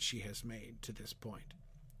that she has made to this point.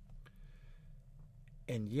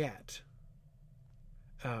 And yet,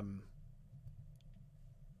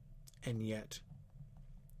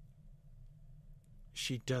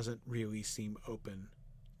 she doesn't really seem open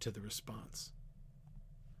to the response.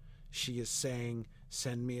 She is saying,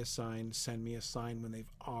 send me a sign, when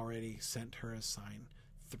they've already sent her a sign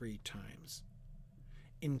 3 times,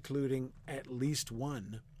 including at least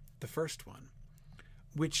one, the first one,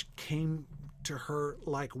 which came to her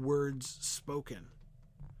like words spoken.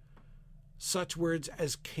 Such words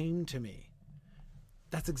as came to me.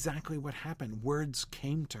 That's exactly what happened. Words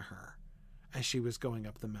came to her as she was going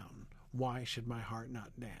up the mountain. Why should my heart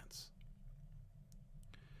not dance?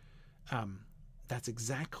 That's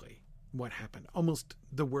exactly what happened. Almost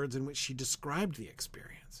the words in which she described the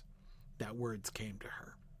experience. That words came to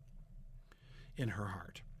her in her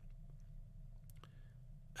heart.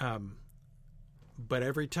 But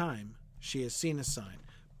every time she has seen a sign,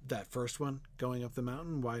 that first one, going up the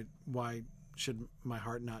mountain, why should my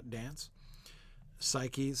heart not dance?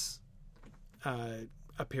 Psyche's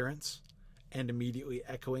appearance, and immediately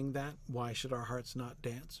echoing that, why should our hearts not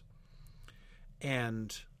dance?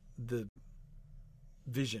 And the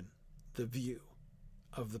vision, the view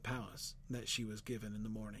of the palace that she was given in the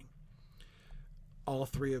morning. All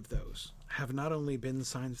 3 of those have not only been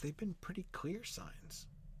signs, they've been pretty clear signs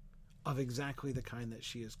of exactly the kind that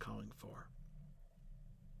she is calling for.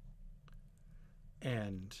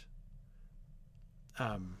 And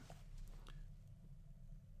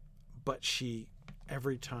but she,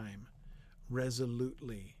 every time,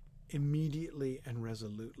 immediately and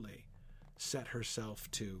resolutely set herself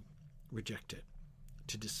to reject it,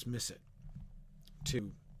 to dismiss it,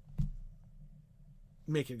 to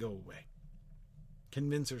make it go away,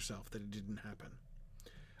 convince herself that it didn't happen,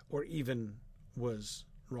 or even was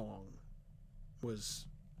wrong, was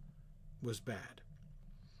bad.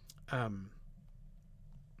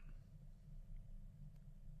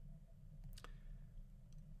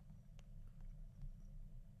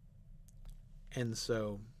 And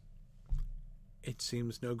so it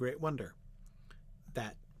seems no great wonder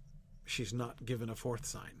that she's not given a 4th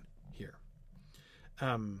sign here.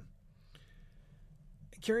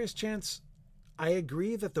 Curious chance, I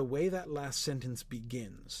agree that the way that last sentence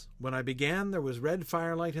begins, when I began there was red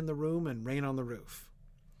firelight in the room and rain on the roof,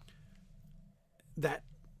 that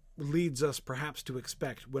leads us perhaps to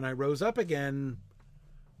expect, when I rose up again,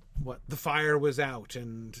 the fire was out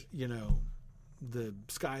and, the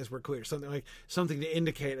skies were clear, something to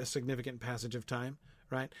indicate a significant passage of time,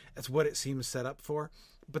 right? That's what it seems set up for,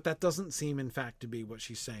 but that doesn't seem in fact to be what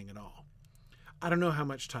she's saying at all. I don't know how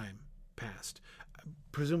much time passed.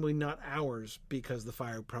 Presumably not hours, because the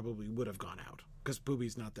fire probably would have gone out, because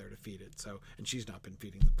Booby's not there to feed it, and she's not been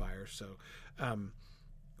feeding the fire, so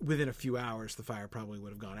within a few hours the fire probably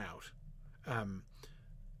would have gone out.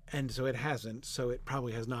 And so it hasn't, so it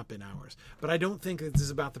probably has not been hours. But I don't think this is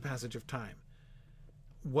about the passage of time.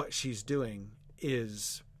 What she's doing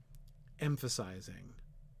is emphasizing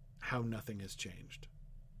how nothing has changed,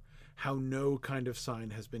 how no kind of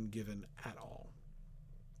sign has been given at all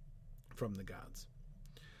from the gods.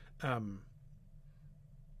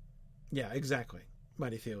 Yeah, exactly,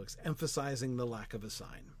 Mighty Felix, emphasizing the lack of a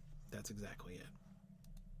sign. That's exactly it.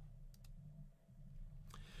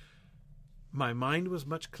 My mind was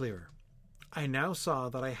much clearer. I now saw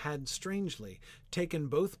that I had, strangely, taken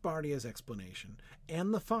both Bardia's explanation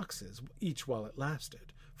and the fox's, each while it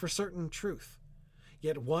lasted, for certain truth.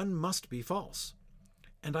 Yet one must be false,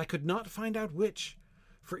 and I could not find out which,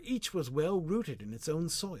 for each was well rooted in its own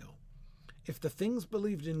soil. If the things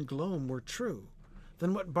believed in Glome were true,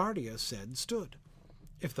 then what Bardia said stood.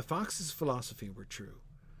 If the fox's philosophy were true,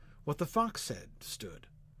 what the fox said stood.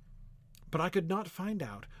 But I could not find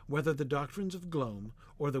out whether the doctrines of Glome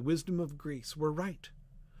or the wisdom of Greece were right.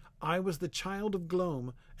 I was the child of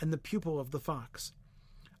Glome and the pupil of the fox.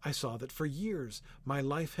 I saw that for years my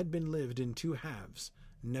life had been lived in 2 halves,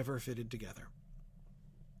 never fitted together.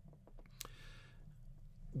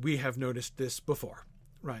 We have noticed this before,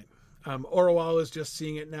 right? Orwell is just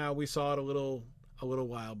seeing it now. We saw it a little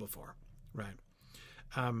while before, right?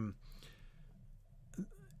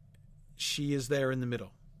 She is there in the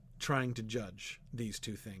middle, trying to judge these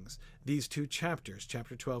 2 things. These 2 chapters,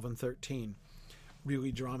 chapter 12 and 13,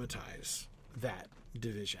 really dramatize that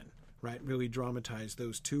division, right? Really dramatize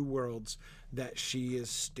those two worlds that she is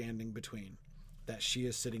standing between, that she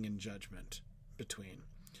is sitting in judgment between.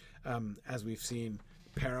 As we've seen,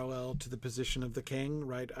 parallel to the position of the king,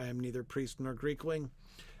 right? I am neither priest nor Greekling.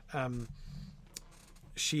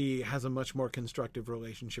 She has a much more constructive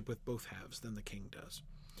relationship with both halves than the king does.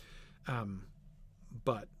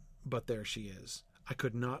 But there she is. I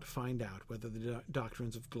could not find out whether the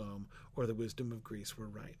doctrines of Glome or the wisdom of Greece were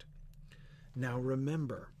right. Now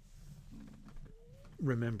remember,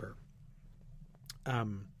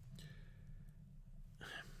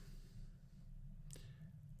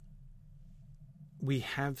 we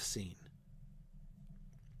have seen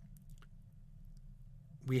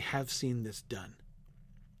this done.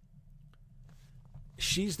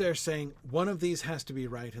 She's there saying one of these has to be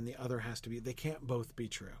right and the other has to be. They can't both be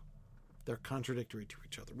true. They're contradictory to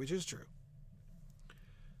each other, which is true.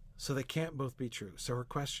 So they can't both be true. So her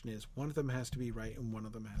question is, one of them has to be right and one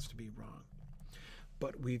of them has to be wrong.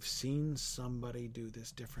 But we've seen somebody do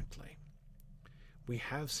this differently. We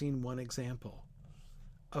have seen one example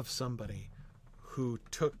of somebody who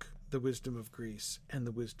took the wisdom of Greece and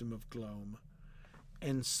the wisdom of Glome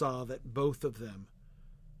and saw that both of them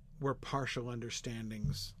were partial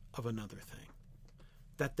understandings of another thing.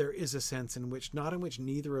 That there is a sense in which, not in which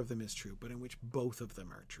neither of them is true, but in which both of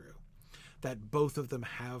them are true. That both of them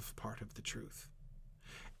have part of the truth.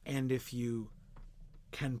 And if you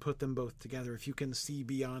can put them both together, if you can see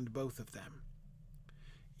beyond both of them,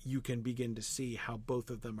 you can begin to see how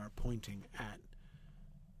both of them are pointing at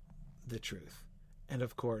the truth. And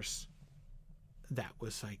of course, that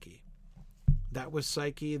was Psyche. That was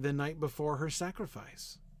Psyche the night before her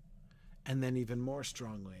sacrifice. And then even more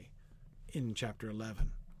strongly in chapter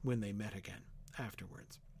 11, when they met again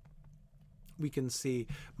afterwards. We can see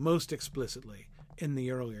most explicitly in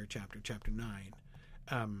the earlier chapter, chapter 9,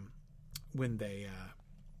 when they,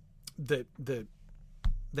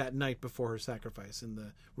 that night before her sacrifice in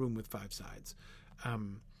the room with 5 sides,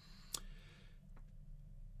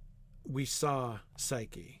 we saw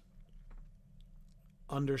Psyche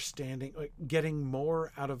understanding, getting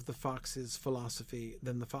more out of the fox's philosophy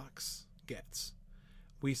than the fox gets.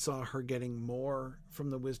 We saw her getting more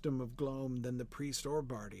from the wisdom of Glome than the priest or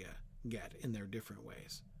Bardia get in their different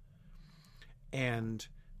ways. And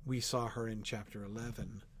we saw her in chapter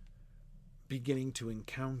 11 beginning to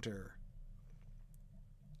encounter,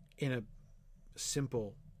 in a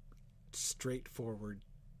simple, straightforward,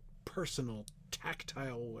 personal,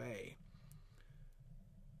 tactile way,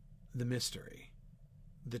 the mystery,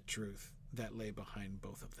 the truth that lay behind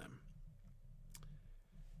both of them.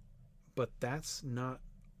 But that's not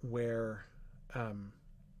where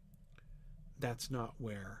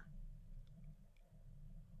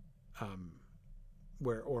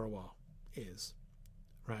Orual is,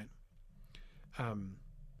 right?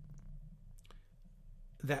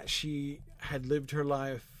 That she had lived her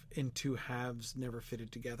life in 2 halves, never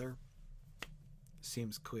fitted together,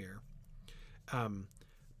 seems clear.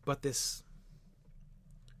 But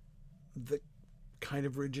the kind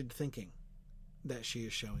of rigid thinking that she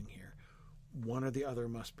is showing here, one or the other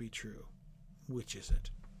must be true. Which is it,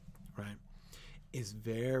 right? Is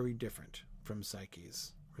very different from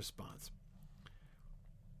Psyche's response.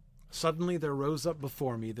 Suddenly there rose up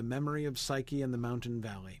before me the memory of Psyche in the mountain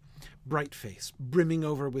valley, bright face, brimming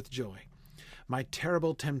over with joy. My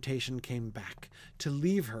terrible temptation came back, to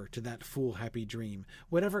leave her to that fool-happy dream,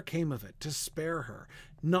 whatever came of it, to spare her,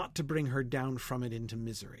 not to bring her down from it into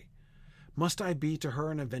misery. Must I be to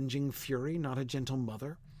her an avenging fury, not a gentle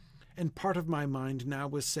mother? And part of my mind now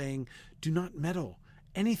was saying, do not meddle.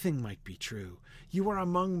 Anything might be true. You are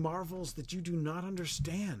among marvels that you do not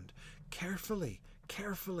understand. Carefully,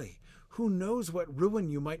 carefully. Who knows what ruin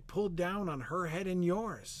you might pull down on her head and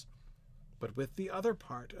yours? But with the other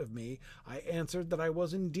part of me, I answered that I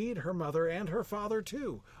was indeed her mother and her father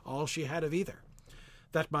too, all she had of either.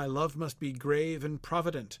 That my love must be grave and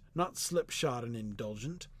provident, not slipshod and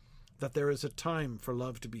indulgent. That there is a time for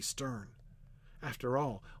love to be stern. After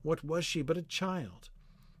all, what was she but a child?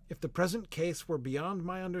 If the present case were beyond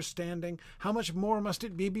my understanding, how much more must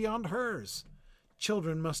it be beyond hers?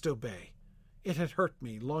 Children must obey. It had hurt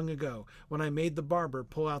me long ago when I made the barber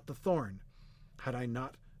pull out the thorn. Had I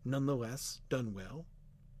not, none the less, done well?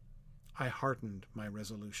 I hardened my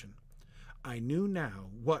resolution. I knew now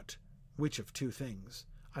which of 2 things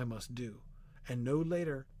I must do, and no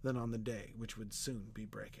later than on the day which would soon be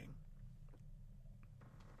breaking.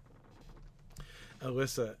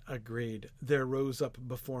 Alyssa agreed. There rose up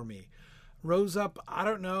before me. Rose up, I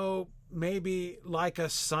don't know, maybe like a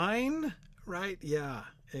sign, right? Yeah,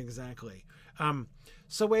 exactly.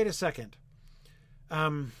 So wait a second.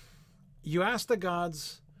 You ask the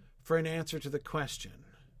gods for an answer to the question,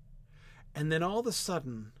 and then all of a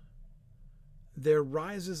sudden, there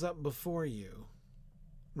rises up before you,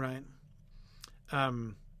 right,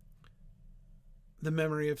 the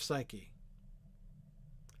memory of Psyche.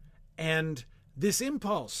 And this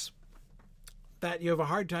impulse that you have a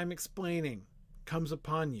hard time explaining comes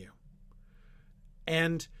upon you.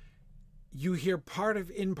 And you hear part of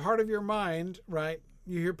your mind, right?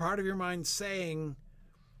 You hear part of your mind saying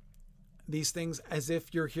these things as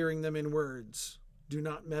if you're hearing them in words. Do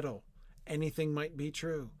not meddle. Anything might be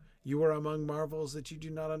true. You are among marvels that you do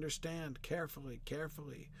not understand. Carefully,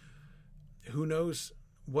 carefully. Who knows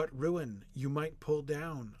what ruin you might pull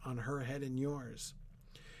down on her head and yours.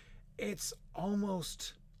 It's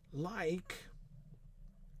almost like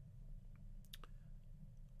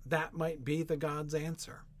that might be the God's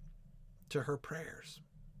answer to her prayers.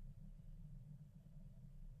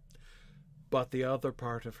 But the other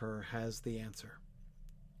part of her has the answer.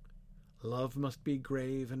 Love must be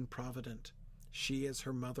grave and provident. She is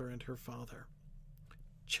her mother and her father.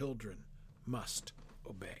 Children must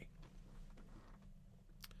obey.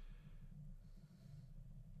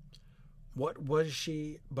 What was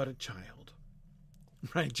she but a child?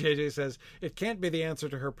 Right, JJ says, it can't be the answer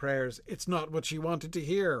to her prayers. It's not what she wanted to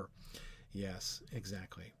hear. Yes,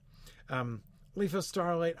 exactly. Leaf of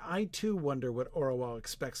Starlight, I too wonder what Orual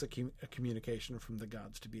expects a communication from the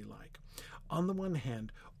gods to be like. On the one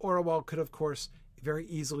hand, Orual could, of course, very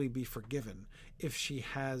easily be forgiven if she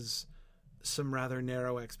has some rather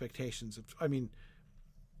narrow expectations. When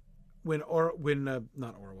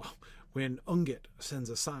Ungit sends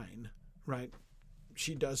a sign, right,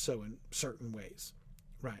 she does so in certain ways,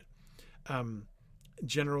 right?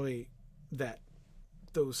 Generally, that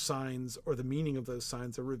those signs or the meaning of those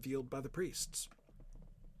signs are revealed by the priests.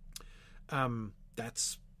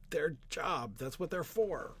 That's their job. That's what they're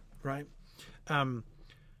for, right?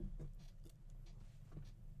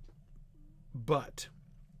 But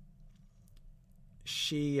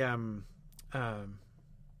she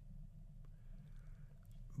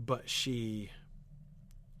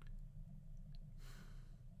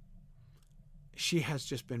has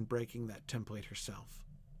just been breaking that template herself,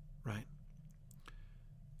 right?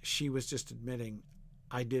 She was just admitting,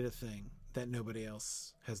 I did a thing that nobody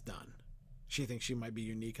else has done. She thinks she might be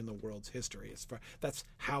unique in the world's history. That's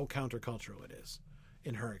how countercultural it is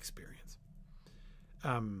in her experience.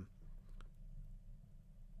 I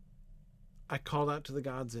called out to the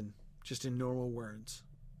gods in normal words.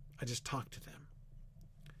 I just talked to them.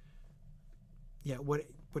 Yeah, what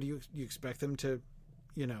do you expect them to,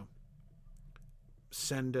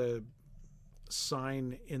 send a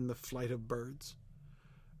sign in the flight of birds?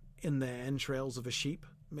 In the entrails of a sheep,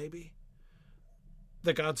 maybe?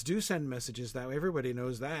 The gods do send messages that way. Everybody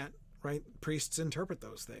knows that, right? Priests interpret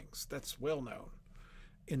those things. That's well known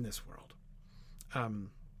in this world.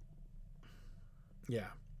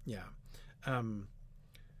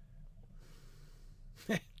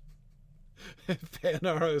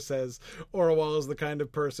 Panaro says, Orual is the kind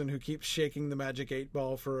of person who keeps shaking the magic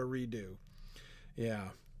 8-ball for a redo. Yeah,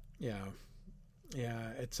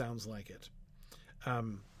 it sounds like it.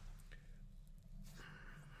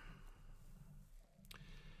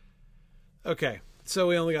 Okay, so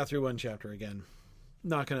we only got through one chapter again.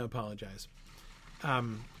 Not going to apologize.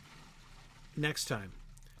 Next time,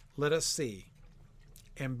 let us see,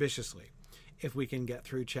 ambitiously, if we can get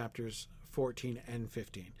through chapters 14 and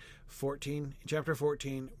 15. Chapter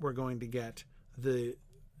 14, we're going to get the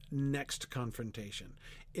next confrontation.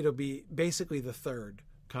 It'll be basically the third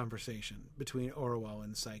conversation between Orual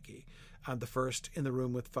and Psyche. The first in the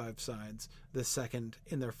room with 5 sides, the second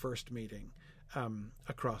in their first meeting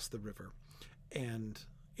across the river and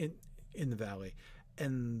in the valley,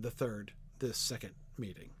 and the third, the second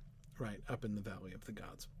meeting, right, up in the Valley of the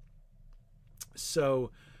Gods.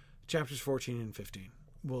 So chapters 14 and 15.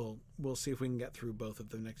 We'll see if we can get through both of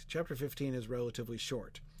them next. Chapter 15 is relatively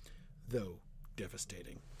short, though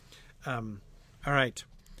devastating. All right.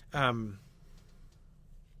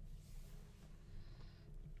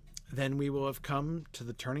 Then we will have come to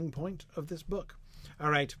the turning point of this book. All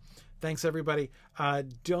right. Thanks, everybody.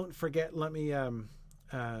 Don't forget, let me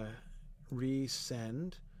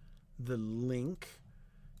resend the link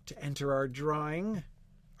to enter our drawing,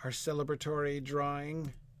 our celebratory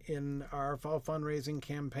drawing in our fall fundraising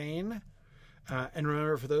campaign. And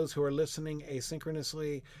remember, for those who are listening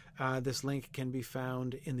asynchronously, this link can be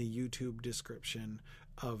found in the YouTube description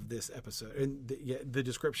of this episode, in the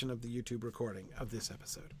description of the YouTube recording of this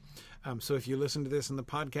episode. So if you listen to this in the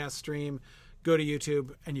podcast stream, go to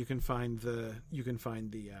YouTube and you can find the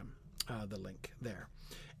link there.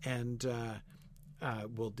 And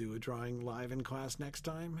We'll do a drawing live in class next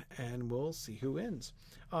time, and we'll see who wins.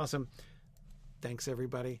 Awesome. Thanks,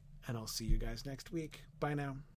 everybody, and I'll see you guys next week. Bye now.